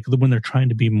 like when they're trying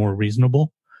to be more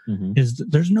reasonable, is that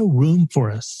there's no room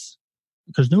for us.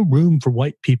 There's no room for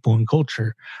white people in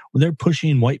culture. They're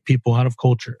pushing white people out of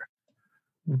culture.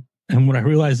 And what I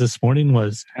realized this morning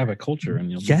was, have a culture,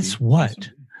 and you'll guess what?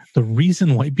 Awesome. The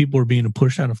reason white people are being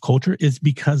pushed out of culture is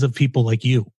because of people like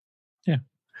you. Yeah.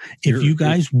 If you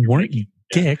guys weren't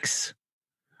dicks,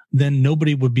 then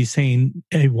nobody would be saying,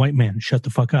 hey, white man, shut the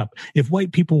fuck up. If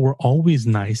white people were always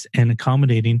nice and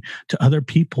accommodating to other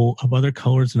people of other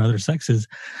colors and other sexes,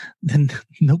 then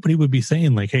nobody would be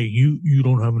saying, like, hey, you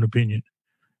don't have an opinion.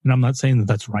 And I'm not saying that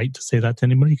that's right to say that to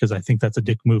anybody, because I think that's a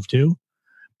dick move too.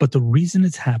 But the reason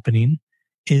it's happening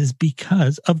is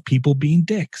because of people being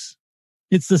dicks.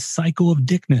 It's the cycle of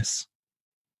dickness.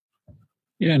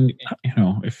 Yeah, and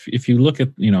if you look at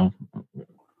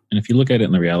and if you look at it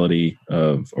in the reality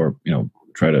of, or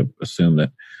try to assume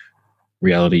that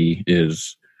reality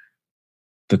is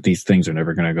that these things are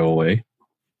never going to go away,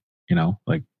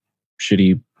 like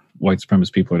shitty white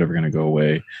supremacist people are never going to go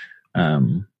away.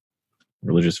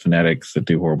 Religious fanatics that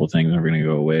do horrible things are never going to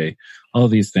go away. All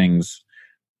of these things.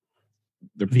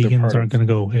 Vegans aren't going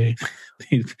to go away.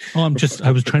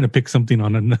 I was trying to pick something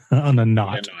on a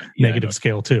not negative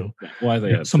scale too. Why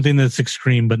they something that's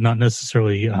extreme but not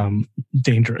necessarily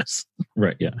dangerous.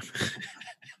 Right. Yeah.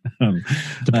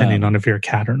 Depending on if you're a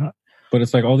cat or not. But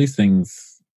it's like all these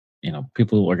things,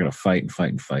 people are going to fight and fight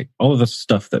and fight. All of the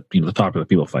stuff that the topic that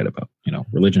people fight about.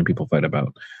 Religion people fight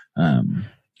about.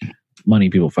 Money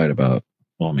people fight about.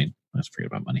 Well, I mean, let's forget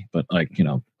about money, but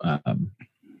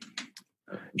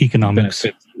economics.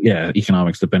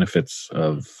 Economics, the benefits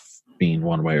of being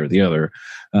one way or the other.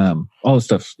 All this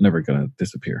stuff's never going to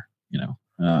disappear,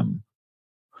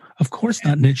 Of course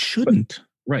not, and it shouldn't.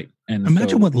 Right. And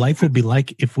imagine what life would be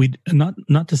like if we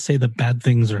not to say that bad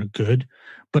things are good,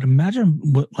 but imagine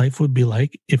what life would be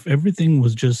like if everything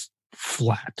was just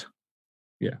flat.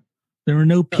 Yeah. There were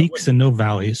no peaks and no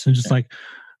valleys, and just like,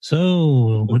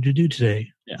 so what'd you do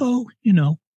today? Yeah. Oh,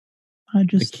 I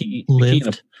just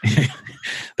lived.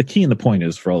 The key and the point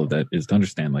is for all of that is to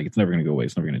understand, like, it's never going to go away.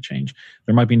 It's never going to change.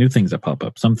 There might be new things that pop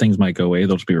up. Some things might go away.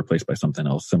 They'll just be replaced by something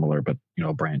else similar, but,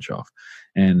 branch off.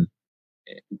 And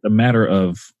the matter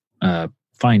of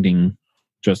finding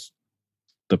just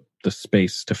the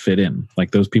space to fit in,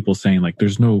 like those people saying, like,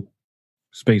 there's no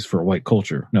space for a white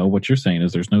culture. No, what you're saying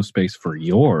is there's no space for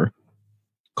your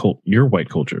white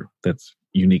culture that's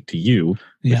unique to you,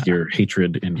 with your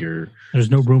hatred and your. There's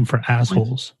no room for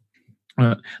assholes.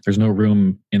 There's no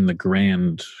room in the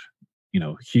grand,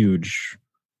 huge.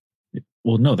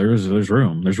 Well, no, there's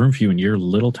room. There's room for you in your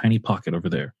little tiny pocket over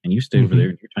there, and you stay over there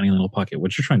in your tiny little pocket.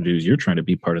 What you're trying to do is you're trying to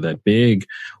be part of that big,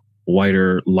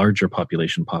 wider, larger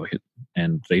population pocket,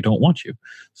 and they don't want you.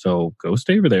 So go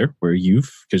stay over there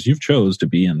because you've chose to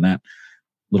be in that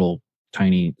little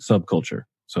tiny subculture.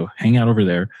 So hang out over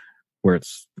there where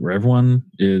everyone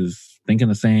is thinking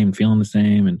the same, feeling the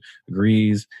same, and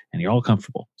agrees, and you're all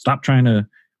comfortable. Stop trying to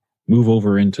move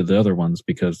over into the other ones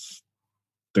because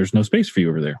there's no space for you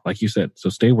over there, like you said. So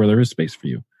stay where there is space for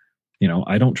you.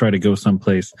 I don't try to go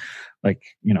someplace like,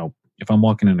 if I'm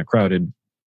walking in a crowded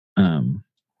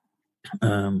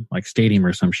like stadium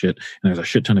or some shit, and there's a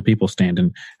shit ton of people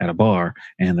standing at a bar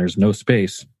and there's no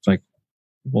space. It's like,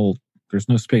 well, there's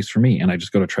no space for me, and I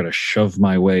just go to try to shove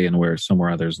my way in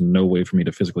somewhere there's no way for me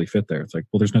to physically fit there. It's like,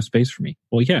 well, there's no space for me.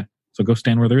 Well, yeah, so go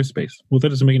stand where there is space. Well, that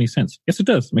doesn't make any sense. Yes, it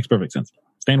does. It makes perfect sense.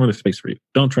 Stand where there's space for you.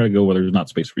 Don't try to go where there's not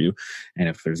space for you. And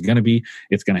if there's going to be,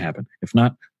 it's going to happen. If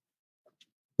not,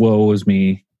 woe is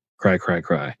me, cry, cry,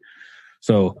 cry.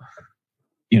 So,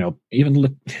 even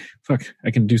look,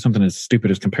 I can do something as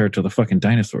stupid as compared to the fucking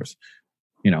dinosaurs.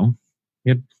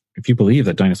 If you believe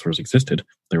that dinosaurs existed,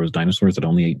 there was dinosaurs that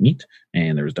only ate meat,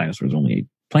 and there was dinosaurs that only ate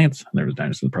plants, and there was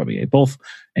dinosaurs that probably ate both.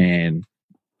 And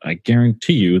I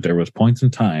guarantee you there was points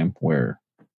in time where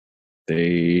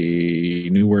they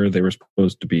knew where they were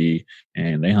supposed to be,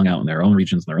 and they hung out in their own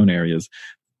regions, in their own areas,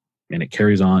 and it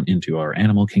carries on into our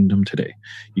animal kingdom today.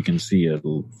 You can see a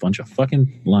bunch of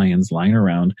fucking lions lying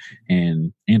around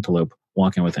and antelope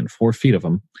walking within 4 feet of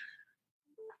them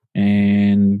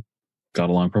and got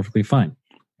along perfectly fine.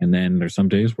 And then there's some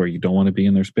days where you don't want to be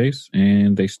in their space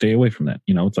and they stay away from that.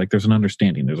 It's like there's an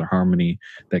understanding, there's a harmony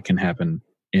that can happen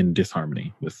in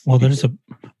disharmony with. Well, there's a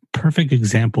perfect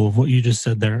example of what you just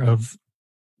said there, of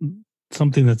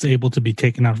something that's able to be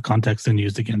taken out of context and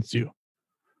used against you.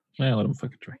 Well, let them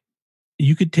fucking try.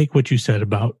 You could take what you said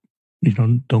about,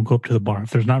 don't go up to the bar.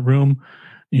 If there's not room,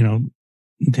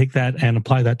 take that and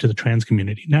apply that to the trans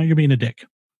community. Now you're being a dick,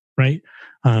 right?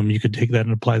 You could take that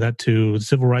and apply that to the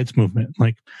civil rights movement.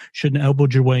 Like, shouldn't have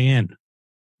elbowed your way in.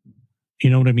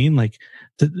 You know what I mean? Like,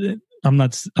 I'm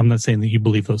not saying that you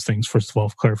believe those things. First of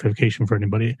all, clarification for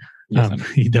anybody. Yes,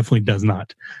 he definitely does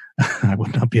not. I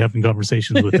would not be having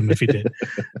conversations with him if he did.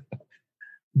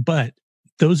 But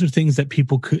those are things that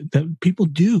people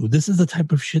do. This is the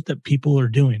type of shit that people are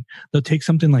doing. They'll take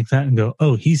something like that and go,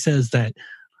 oh, he says that,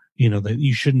 that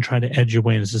you shouldn't try to edge your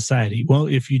way into society. Well,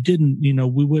 if you didn't,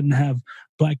 we wouldn't have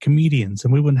Black comedians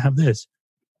and we wouldn't have this.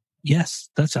 Yes,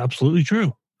 that's absolutely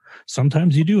true.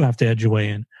 Sometimes you do have to edge your way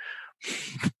in.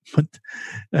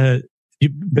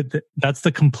 That's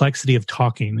the complexity of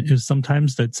talking, is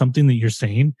sometimes that something that you're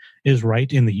saying is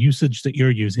right in the usage that you're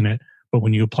using it, but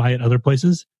when you apply it other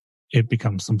places, it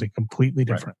becomes something completely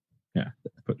different. Right.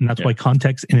 Yeah. And that's why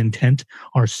context and intent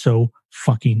are so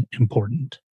fucking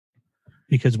important.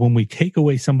 Because when we take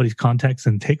away somebody's context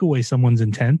and take away someone's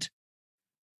intent,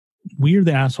 we're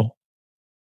the asshole.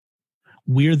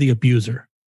 We're the abuser.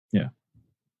 Yeah.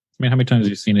 I mean, how many times have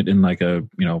you seen it in like in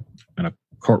a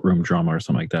courtroom drama or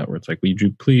something like that, where it's like, would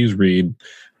you please read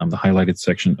the highlighted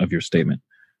section of your statement?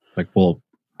 Like, well,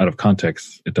 out of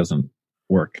context, it doesn't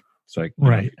work. It's like,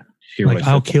 right. Like,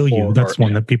 I'll kill you. That's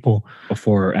one that people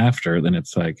before or after, then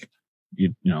it's like,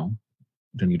 then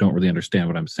you don't really understand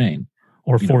what I'm saying.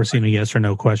 Or forcing a yes or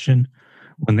no question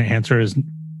when the answer is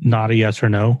not a yes or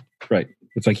no. Right.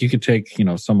 It's like you could take,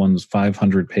 someone's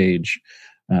 500-page,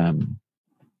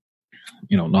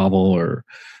 novel or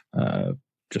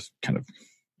just kind of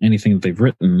anything that they've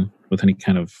written with any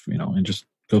kind of, and just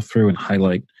go through and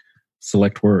highlight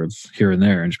select words here and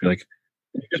there and just be like,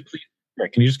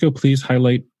 can you just go please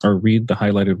highlight or read the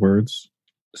highlighted words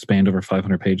spanned over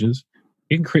 500 pages?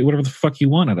 You can create whatever the fuck you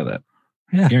want out of that.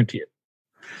 Yeah. I guarantee it.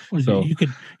 Well, so you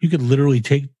could literally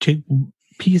take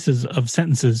pieces of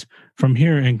sentences from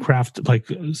here and craft like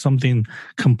something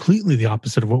completely the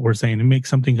opposite of what we're saying and make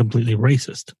something completely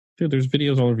racist. Dude, there's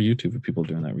videos all over YouTube of people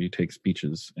doing that, where you take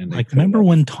speeches and like, remember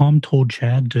when Tom told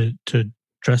Chad to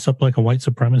dress up like a white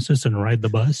supremacist and ride the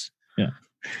bus? Yeah.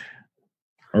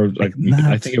 Or like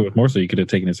I think it was more so you could have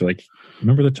taken it to like,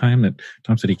 Remember the time that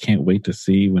Tom said he can't wait to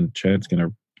see when Chad's going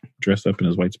to dress up in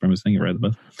his white supremacist thing and ride the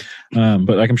bus?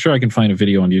 But like, I'm sure I can find a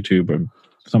video on YouTube or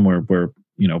somewhere where,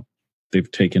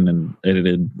 they've taken and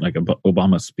edited like a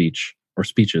Obama speech or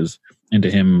speeches into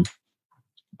him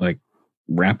like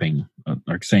rapping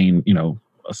or saying,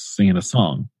 singing a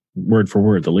song word for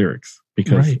word, the lyrics,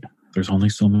 because there's only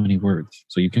so many words.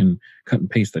 So you can cut and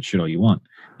paste that shit all you want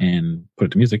and put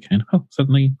it to music, and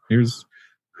suddenly here's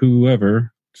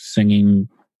whoever singing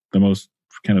the most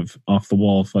kind of off the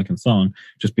wall fucking song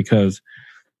just because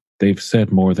they've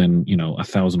said more than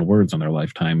 1,000 words on their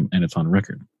lifetime and it's on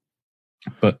record.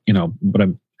 But but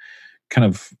I'm kind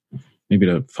of, maybe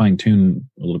to fine tune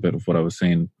a little bit of what I was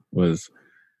saying was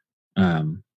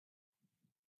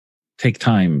take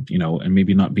time, and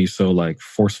maybe not be so like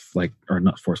or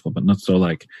not forceful, but not so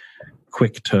like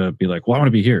quick to be like, well, I want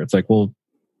to be here. It's like, well,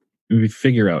 maybe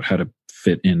figure out how to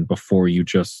fit in before you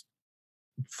just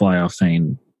fly off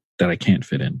saying that I can't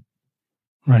fit in.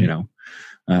 Right.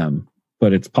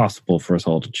 But it's possible for us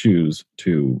all to choose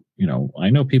to,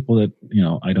 I know people that,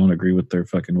 I don't agree with their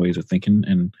fucking ways of thinking,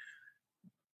 and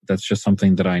that's just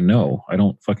something that I know. I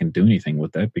don't fucking do anything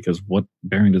with that, because what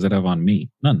bearing does that have on me?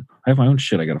 None. I have my own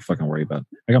shit I got to fucking worry about.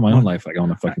 I got my own life I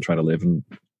want to fucking try to live, and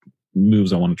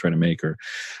moves I want to try to make. Or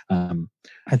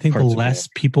I think the less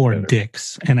people are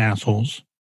dicks and assholes,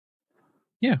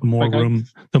 the more room,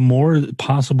 the more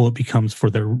possible it becomes for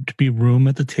there to be room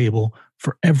at the table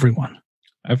for everyone.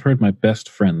 I've heard my best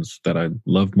friends that I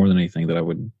love more than anything, that I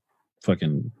would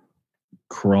fucking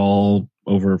crawl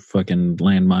over fucking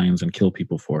landmines and kill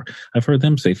people for. I've heard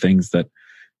them say things that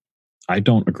I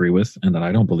don't agree with and that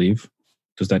I don't believe.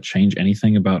 Does that change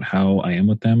anything about how I am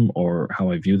with them, or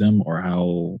how I view them, or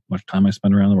how much time I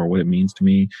spend around them, or what it means to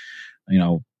me?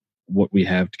 What we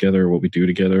have together, what we do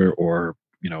together, or,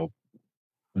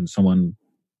 when someone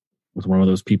with one of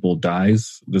those people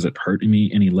dies, does it hurt me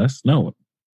any less? No,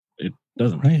 it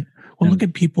doesn't. Right. Well, look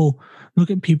at people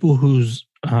whose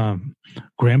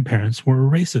grandparents were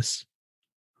racist.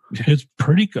 It's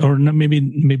pretty, or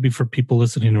maybe for people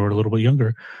listening who are a little bit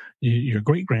younger, your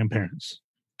great grandparents,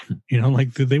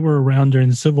 like they were around during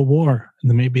the Civil War, and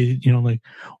then maybe,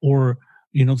 or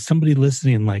somebody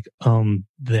listening, like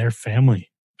their family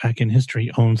back in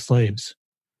history owned slaves.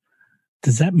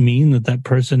 Does that mean that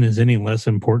person is any less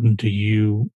important to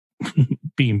you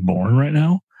being born right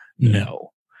now?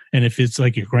 No. And if it's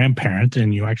like your grandparent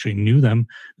and you actually knew them,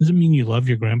 does it mean you love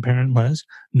your grandparent less?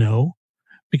 No.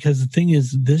 Because the thing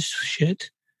is, this shit,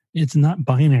 it's not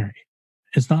binary.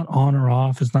 It's not on or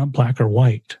off. It's not black or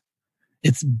white.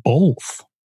 It's both.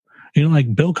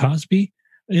 Like Bill Cosby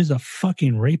is a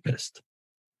fucking rapist,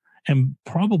 and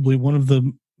probably one of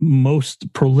the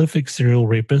most prolific serial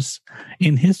rapists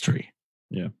in history.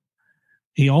 Yeah.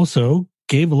 He also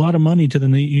gave a lot of money to the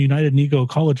United Negro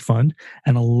College Fund,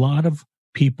 and a lot of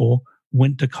people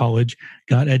went to college,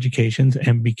 got educations,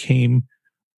 and became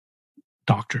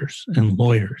doctors and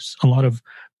lawyers. A lot of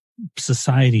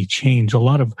society change. A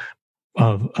lot of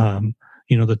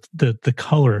the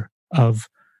color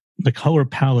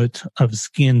palette of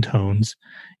skin tones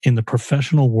in the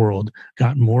professional world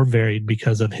got more varied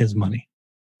because of his money.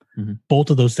 Mm-hmm. Both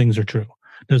of those things are true.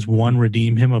 Does one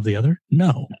redeem him of the other?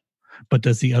 No. But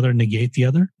does the other negate the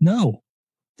other? No.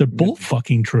 They're both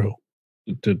fucking true.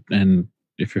 And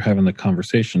if you're having the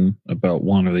conversation about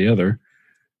one or the other,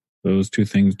 those two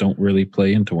things don't really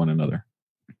play into one another.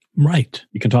 Right.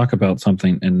 You can talk about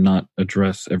something and not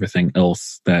address everything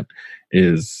else that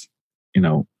is,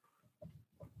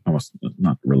 almost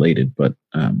not related, but,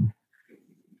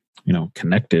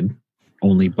 connected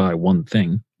only by one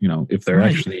thing. If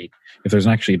there's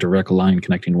actually a direct line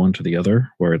connecting one to the other,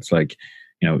 where it's like,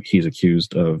 he's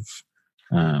accused of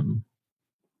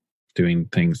doing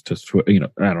things to,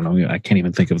 I don't know. I can't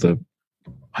even think of the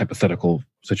hypothetical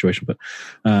situation, but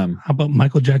how about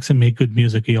Michael Jackson made good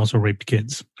music? He also raped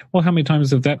kids. Well, how many times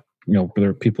have that, there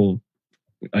are people,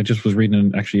 I just was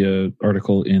reading an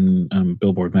article in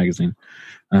Billboard magazine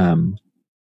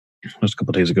just a couple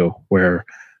of days ago, where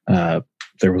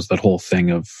there was that whole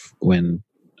thing of when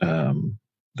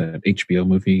that HBO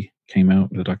movie came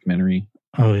out, the documentary.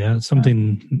 Oh yeah,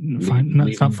 something.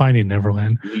 It's not Finding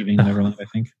Neverland. Leaving Neverland, I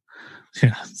think.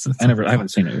 Yeah, I haven't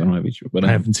seen it. I don't have HBO, but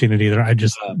I haven't seen it either. I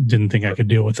just didn't think I could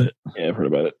deal with it. Yeah, I've heard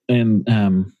about it. And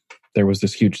there was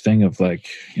this huge thing of like,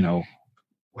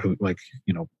 what do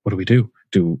we do?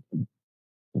 Do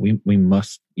we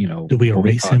must, do we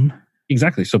erase him?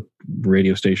 Exactly. So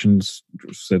radio stations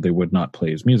said they would not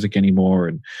play his music anymore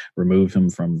and remove him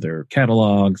from their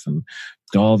catalogs and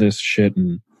all this shit.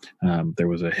 And there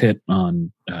was a hit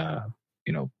on,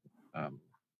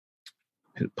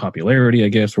 his popularity, I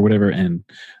guess, or whatever. And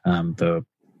the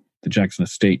Jackson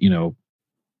estate,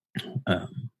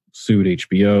 sued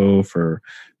HBO for,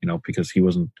 because he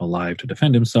wasn't alive to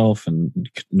defend himself, and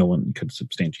no one could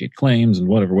substantiate claims, and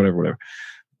whatever.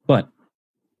 But,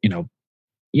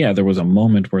 yeah, there was a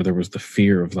moment where there was the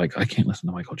fear of like, I can't listen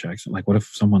to Michael Jackson. Like, what if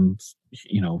someone,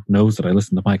 knows that I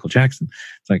listen to Michael Jackson?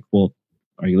 It's like, well,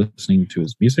 are you listening to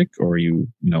his music, or are you,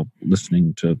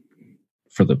 listening to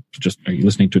are you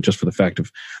listening to it just for the fact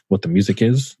of what the music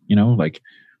is? Like,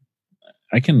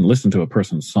 I can listen to a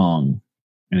person's song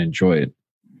and enjoy it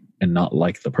and not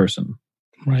like the person.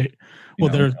 Right. Well,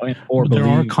 there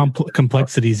are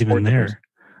complexities even there.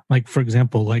 Like, for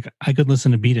example, like I could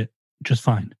listen to Beat It just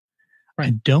fine. Right.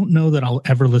 I don't know that I'll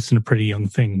ever listen to Pretty Young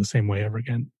Thing the same way ever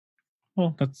again.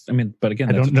 Well, but again,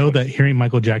 I don't know that hearing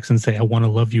Michael Jackson say, I want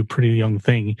to love you, pretty young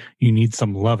thing, you need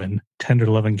some loving, tender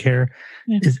loving care,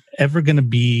 is ever going to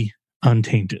be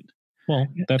untainted. Well,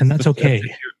 that's okay.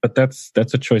 But that's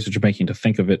a choice that you're making, to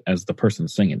think of it as the person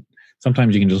singing.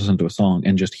 Sometimes you can just listen to a song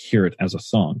and just hear it as a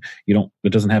song. It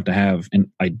doesn't have to have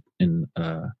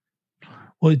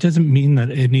well, it doesn't mean that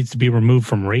it needs to be removed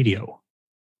from radio.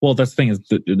 Well, that's the thing, is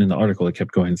that in the article it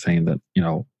kept going saying that,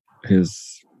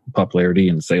 his popularity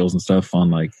and sales and stuff on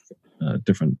like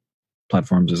different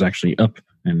platforms is actually up,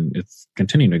 and it's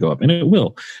continuing to go up, and it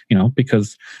will,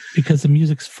 because the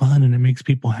music's fun and it makes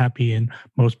people happy, and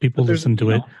most people listen to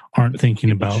it aren't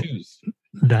thinking about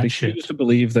that shit. They choose to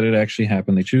believe that it actually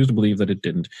happened. They choose to believe that it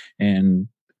didn't, and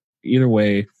either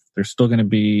way, there's still going to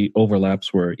be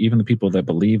overlaps where even the people that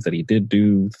believe that he did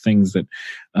do things that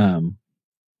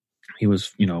he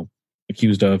was,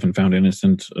 accused of and found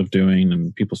innocent of doing,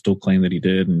 and people still claim that he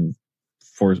did, and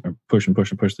push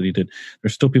that he did.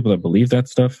 There's still people that believe that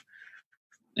stuff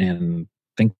and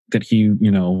think that he,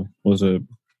 was a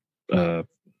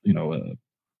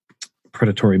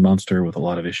predatory monster with a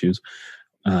lot of issues,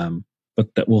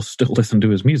 but that will still listen to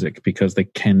his music because they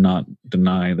cannot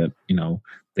deny that,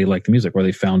 they like the music, or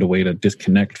they found a way to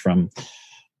disconnect from,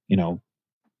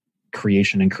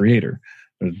 creation and creator.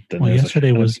 Well,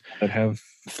 yesterday was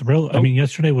Thriller. I mean,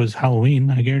 yesterday was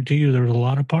Halloween. I guarantee you there was a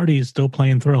lot of parties still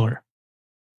playing Thriller.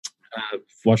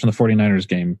 Watching the 49ers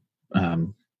game,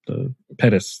 the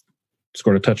Pettis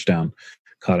scored a touchdown,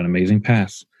 caught an amazing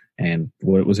pass. And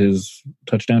what was his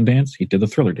touchdown dance? He did the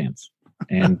Thriller dance.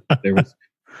 And there was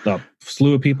a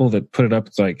slew of people that put it up.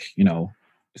 It's like,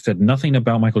 said nothing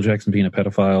about Michael Jackson being a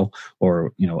pedophile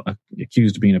or,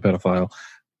 accused of being a pedophile.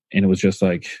 And it was just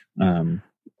like,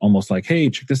 almost like, hey,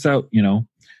 check this out.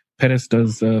 Pettis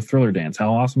does a Thriller dance.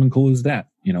 How awesome and cool is that?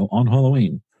 On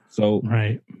Halloween. So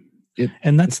right,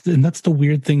 and that's the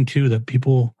weird thing too, that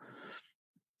people,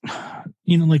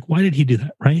 like, why did he do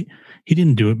that? Right? He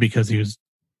didn't do it because he was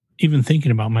even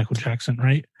thinking about Michael Jackson.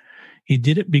 Right? He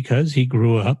did it because he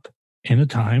grew up in a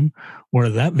time where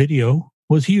that video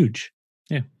was huge.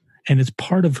 Yeah, and it's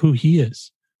part of who he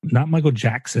is. Not Michael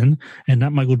Jackson, and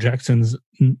not Michael Jackson's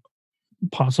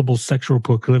possible sexual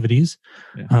proclivities,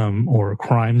 or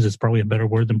crimes is probably a better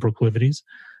word than proclivities,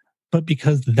 but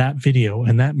because that video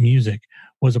and that music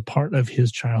was a part of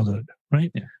his childhood,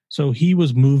 right? Yeah. So he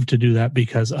was moved to do that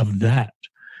because of that.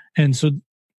 And so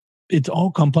it's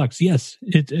all complex. Yes,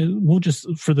 we'll just,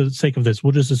 for the sake of this,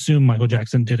 we'll just assume Michael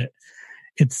Jackson did it.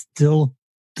 It still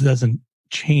doesn't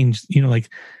change, like,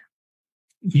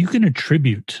 you can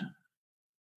attribute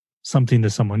something to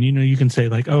someone, you can say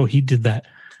like, oh, he did that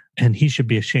and he should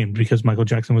be ashamed because Michael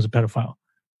Jackson was a pedophile.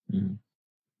 Mm.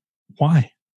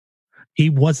 Why? He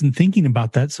wasn't thinking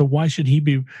about that. So why should he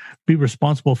be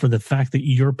responsible for the fact that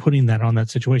you're putting that on that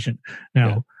situation?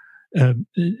 Now,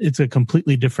 it's a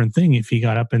completely different thing if he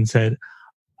got up and said,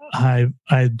 I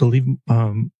believe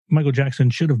Michael Jackson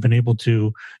should have been able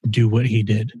to do what he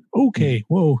did. Okay,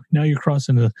 whoa, now you're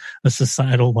crossing a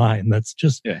societal line. That's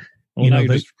just... Yeah. Well, now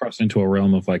you're just crossing into a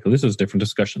realm of like, this is different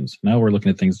discussions. Now we're looking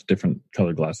at things with different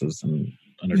colored glasses and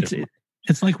under different...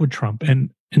 It's like with Trump,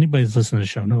 and anybody that's listening to the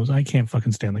show knows I can't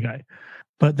fucking stand the guy.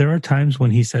 But there are times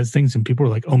when he says things and people are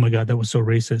like, oh my God, that was so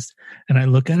racist. And I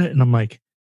look at it and I'm like,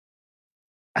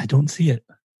 I don't see it.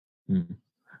 Mm.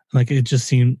 Like, it just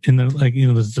seemed in the, like,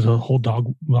 there's the whole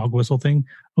dog whistle thing.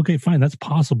 Okay, fine, that's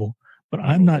possible. But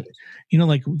I'm not,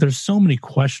 like, there's so many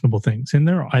questionable things. And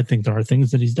I think there are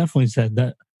things that he's definitely said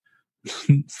that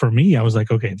for me, I was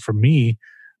like, okay, for me,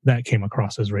 that came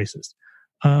across as racist.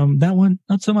 That one,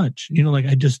 not so much. Like,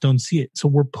 I just don't see it. So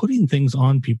we're putting things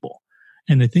on people.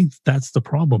 And I think that's the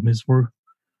problem, is we're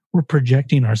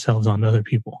projecting ourselves on other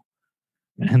people.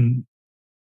 And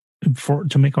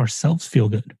to make ourselves feel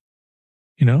good.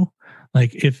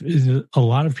 Like, if a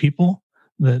lot of people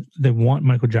that want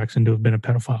Michael Jackson to have been a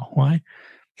pedophile. Why?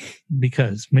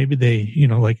 because maybe they,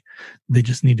 like they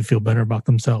just need to feel better about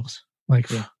themselves. Like,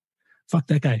 fuck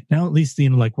that guy. Now at least,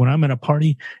 like when I'm at a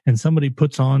party and somebody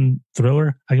puts on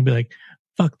Thriller, I can be like,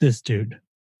 fuck this dude.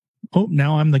 Oh,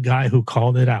 now I'm the guy who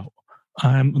called it out.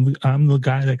 I'm the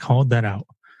guy that called that out.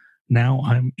 Now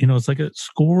I'm, it's like a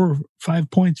score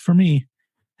 5 points for me.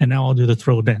 And now I'll do the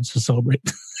Thriller dance to celebrate.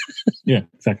 Yeah,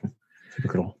 exactly.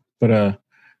 Typical. But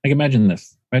like imagine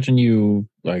this. Imagine you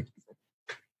like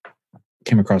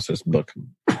came across this book.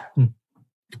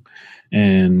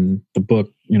 And the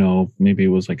book, maybe it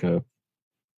was like a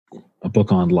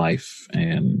book on life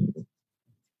and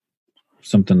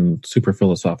something super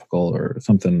philosophical or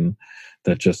something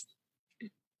that just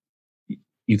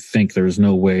you think there's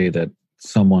no way that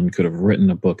someone could have written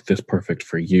a book this perfect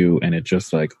for you, and it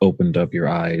just like opened up your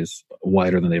eyes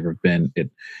wider than they've ever been. It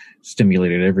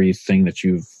stimulated everything that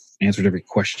you've answered, every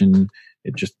question.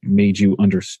 It just made you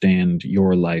understand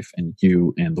your life and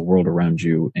you and the world around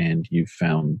you, and you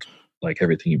found like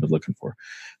everything you've been looking for.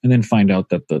 And then find out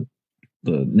that the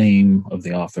name of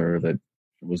the author that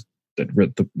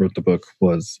wrote the book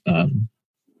was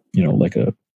like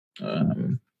a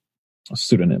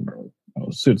pseudonym, or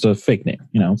it's a fake name.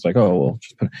 It's like, oh well,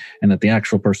 just put it. And that the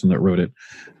actual person that wrote it,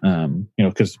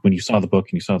 because when you saw the book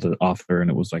and you saw the author, and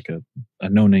it was like a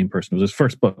no-name person. It was his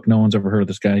first book. No one's ever heard of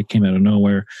this guy. He came out of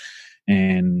nowhere,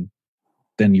 and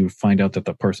then you find out that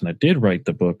the person that did write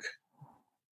the book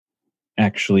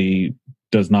actually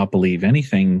does not believe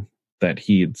anything that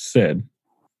he had said,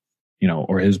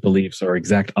 or his beliefs are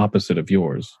exact opposite of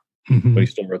yours, but he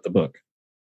still wrote the book.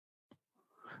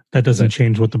 That doesn't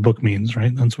change what the book means,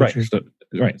 right? That's what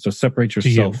right. So separate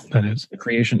yourself. That is the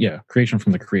creation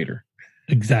from the creator.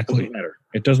 Exactly. It doesn't matter.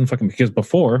 It doesn't fucking, because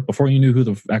before you knew who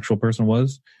the actual person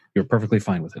was, you were perfectly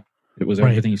fine with it. It was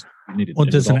everything you needed. Well,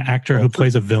 does an actor who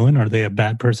plays a villain, are they a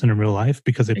bad person in real life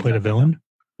because they played a villain?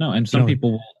 No, and some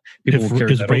people will carry that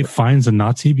over. Is Rafe Fiennes a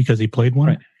Nazi because he played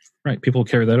one? Right. People will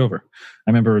carry that over.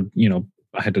 I remember,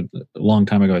 I had to, a long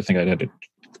time ago, I think I had to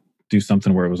do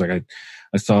something where it was like,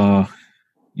 I saw,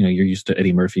 you're used to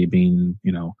Eddie Murphy being,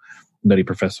 Nutty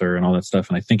Professor and all that stuff.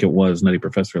 And I think it was Nutty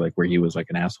Professor, like where he was like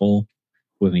an asshole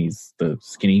when he's the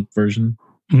skinny version.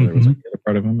 There was like the other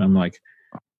part of him. I'm like,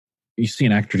 you see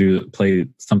an actor play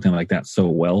something like that so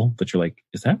well that you're like,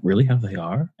 is that really how they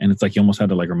are? And it's like, you almost had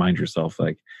to like remind yourself,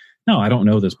 like, no, I don't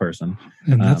know this person.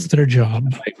 And that's their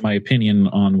job. My opinion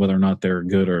on whether or not they're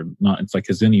good or not. It's like,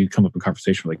 because then you come up in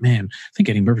conversation like, man, I think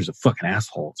Eddie Murphy's a fucking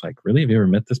asshole. It's like, really? Have you ever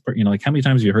met this person? Like, how many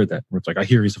times have you heard that? Where it's like, I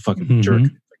hear he's a fucking jerk.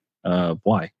 Like,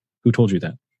 why? Who told you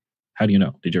that? How do you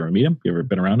know? Did you ever meet him? You ever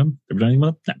been around him? Ever done anything with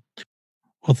him? No.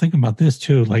 Well, think about this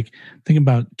too. Like, think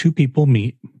about two people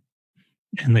meet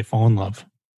and they fall in love.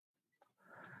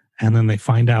 And then they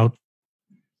find out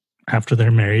after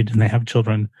they're married and they have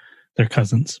children, they're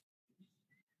cousins.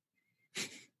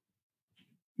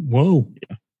 Whoa.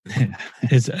 Yeah.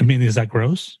 Is that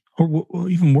gross? Or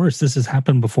even worse, this has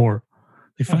happened before.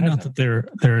 They find out that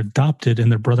they're adopted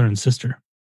and they're brother and sister.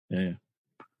 Yeah.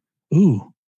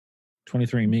 Ooh.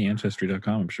 23andMe,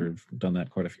 Ancestry.com, I'm sure have done that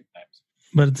quite a few times.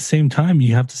 But at the same time,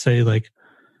 you have to say, like,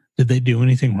 did they do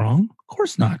anything wrong? Of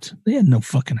course not. They had no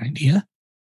fucking idea.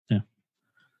 Yeah.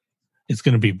 It's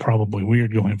going to be probably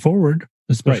weird going forward,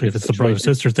 especially if it's the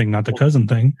brother-sister thing, not the cousin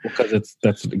thing.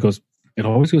 Because it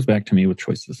always goes back to me with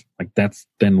choices. Like, that's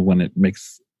then when it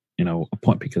makes, a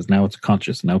point, because now it's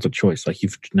conscious, now it's a choice. Like,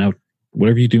 now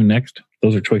whatever you do next,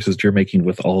 those are choices you're making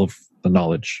with all of the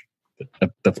knowledge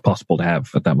that's possible to have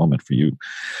at that moment for you.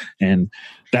 And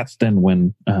that's then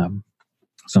when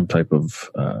some type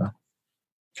of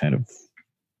kind of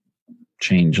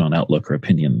change on outlook or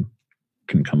opinion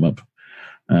can come up.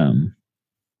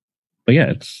 But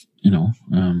yeah, it's,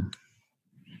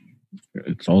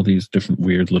 it's all these different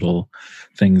weird little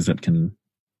things that can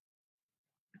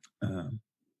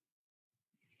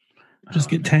just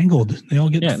get tangled. They all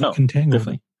get fucking tangled.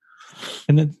 Definitely.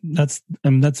 And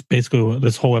that's basically what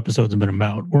this whole episode's been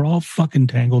about. We're all fucking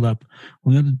tangled up.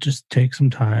 We got to just take some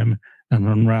time and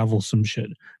unravel some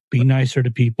shit. Be nicer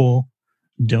to people.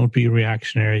 Don't be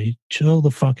reactionary. Chill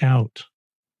the fuck out.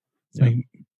 Like,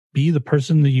 be the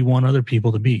person that you want other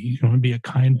people to be. You want to be a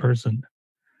kind person.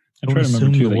 I try to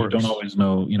remember too that you don't always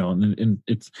know, and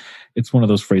it's one of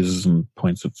those phrases and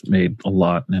points that's made a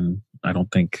lot, and I don't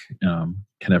think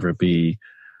can ever be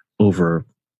overly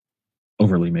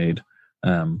made.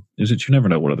 Is that you never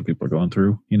know what other people are going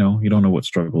through. You don't know what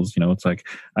struggles. It's like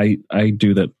I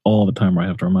do that all the time where I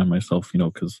have to remind myself,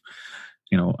 because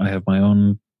I have my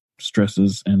own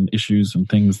stresses and issues and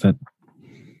things that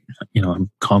I'm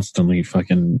constantly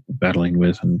fucking battling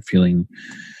with and feeling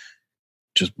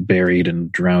just buried and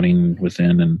drowning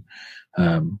within. And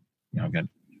I've got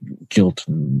guilt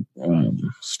and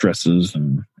stresses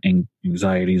and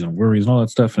anxieties and worries and all that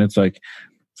stuff. And it's like,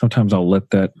 sometimes I'll let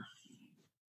that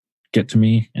get to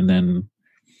me, and then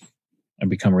I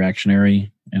become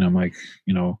reactionary, and I'm like,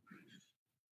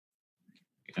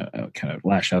 I kind of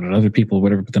lash out at other people or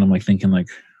whatever. But then I'm like thinking, like,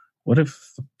 what if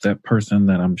that person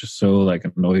that I'm just so like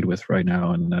annoyed with right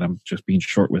now and that I'm just being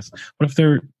short with, what if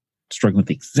they're struggling with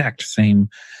the exact same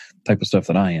type of stuff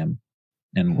that I am?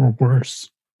 And or worse.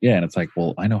 Yeah, and it's like,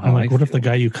 well, I know how like, what if the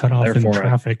guy you cut off in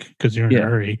traffic because you're in a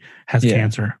hurry has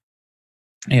cancer?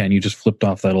 Yeah, and you just flipped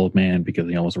off that old man because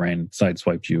he almost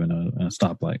sideswiped you in a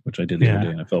stoplight, which I did the other day,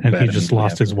 and I felt bad. And he just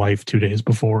lost his wife 2 days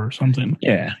before or something.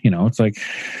 Yeah, it's like,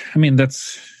 I mean,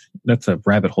 that's a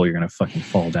rabbit hole you're going to fucking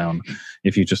fall down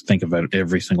if you just think about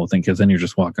every single thing, because then you're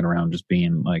just walking around just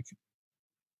being like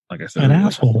I said, an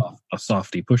asshole, a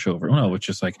softy pushover. No, it's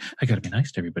just like, I got to be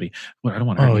nice to everybody. Well, I don't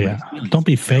want to. Oh yeah, don't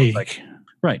be fake. Like,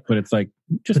 right, but it's like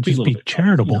just be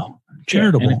charitable.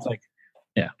 Charitable. And it's like,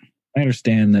 I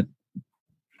understand that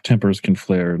tempers can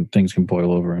flare and things can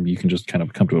boil over, and you can just kind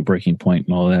of come to a breaking point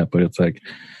and all that. But it's like,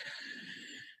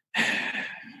 I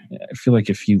feel like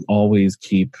if you always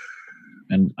keep,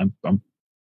 and I'm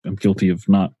guilty of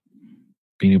not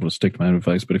being able to stick to my own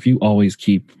advice, but if you always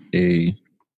keep a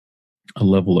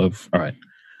level of, all right,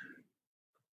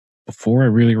 before I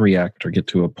really react or get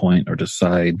to a point or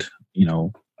decide,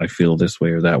 I feel this way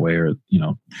or that way, or,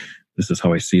 this is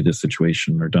how I see this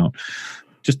situation, or don't,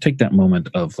 just take that moment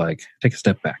of like, take a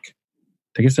step back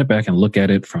and look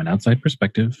at it from an outside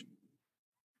perspective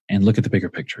and look at the bigger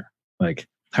picture. Like,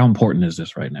 how important is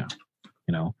this right now?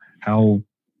 How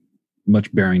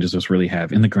much bearing does this really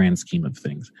have in the grand scheme of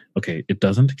things? Okay, it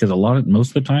doesn't, because most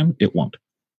of the time it won't.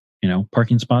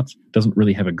 Parking spots doesn't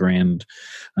really have a grand,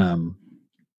 a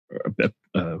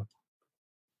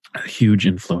huge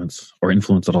influence or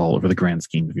influence at all over the grand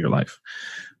scheme of your life.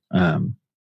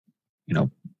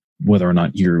 Whether or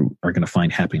not you are going to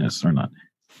find happiness or not,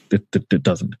 it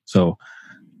doesn't. So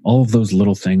all of those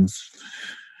little things,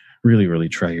 really, really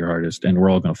try your hardest, and we're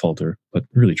all going to falter, but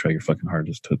really try your fucking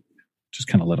hardest to just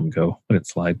kind of let them go, let it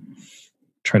slide.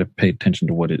 Try to pay attention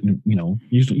to what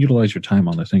utilize your time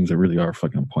on the things that really are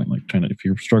fucking important. Like, if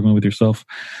you're struggling with yourself,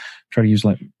 try to use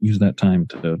that time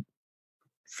to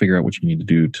figure out what you need to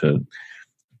do to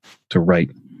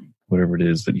right whatever it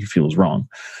is that you feel is wrong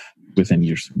within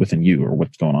you or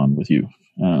what's going on with you.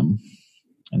 And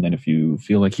then if you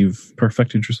feel like you've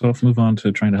perfected yourself, move on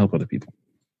to trying to help other people.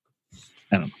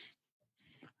 I don't know.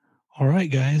 All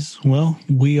right, guys. Well,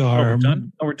 we are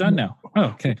done. We're done now. Oh,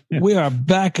 okay. Yeah. We are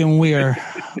back and we are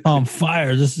on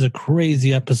fire. This is a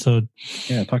crazy episode.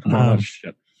 Yeah, talking about a lot of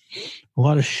shit. A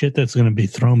lot of shit that's going to be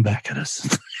thrown back at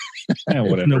us. Yeah,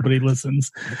 whatever. If nobody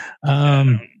listens.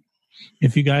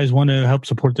 If you guys want to help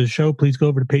support this show, please go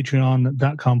over to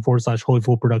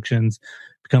patreon.com/holyfoolproductions.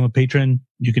 Become a patron.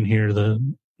 You can hear the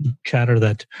chatter,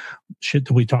 that shit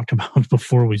that we talked about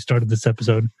before we started this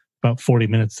episode, about 40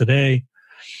 minutes today.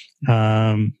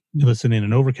 Listen in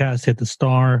an Overcast, hit the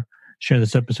star, share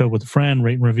this episode with a friend,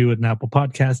 rate and review it in Apple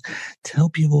Podcasts, tell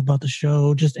people about the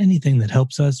show. Just anything that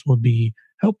helps us will be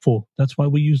helpful. That's why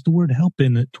we use the word help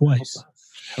in it twice.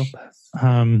 Help us.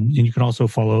 And you can also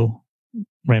follow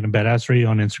Random Badassery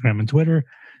on Instagram and Twitter,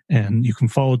 and you can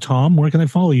follow Tom. Where can I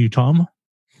follow you, Tom?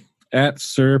 At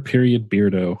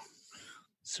Sir.Beardo.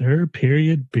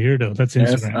 Sir.Beardo. That's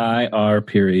Instagram.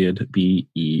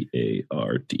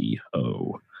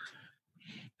 SIR.BEARDO.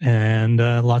 And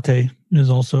Latte is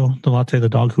also the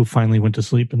dog who finally went to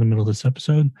sleep in the middle of this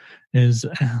episode, is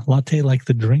Latte Like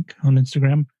the Drink on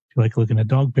Instagram. If you like looking at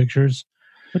dog pictures.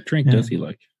 What drink does he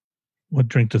like? What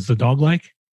drink does the dog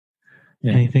like?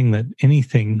 Yeah. Anything that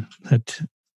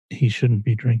he shouldn't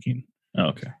be drinking. Oh,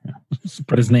 okay. Yeah.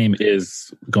 But his name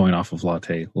is going off of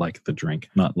Latte Like the Drink,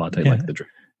 not Latte Like the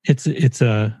Drink. It's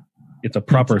a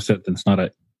proper sentence, not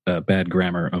a bad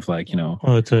grammar of like,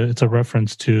 Well, it's a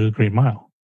reference to Green Mile.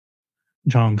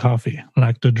 John Coffey,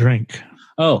 like the drink.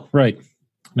 Oh, right.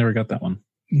 Never got that one.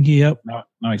 Yep. Now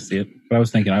I see it. But I was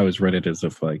thinking, I always read it as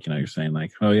if like, you're saying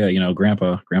like, oh yeah,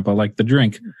 Grandpa liked the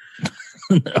drink.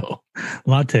 No.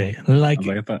 Latte. Like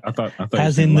I thought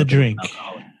as in the drink.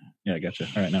 Yeah, I gotcha.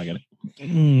 All right, now I get it.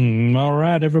 All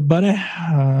right, everybody.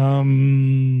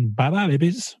 Bye-bye,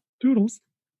 babies. Doodles.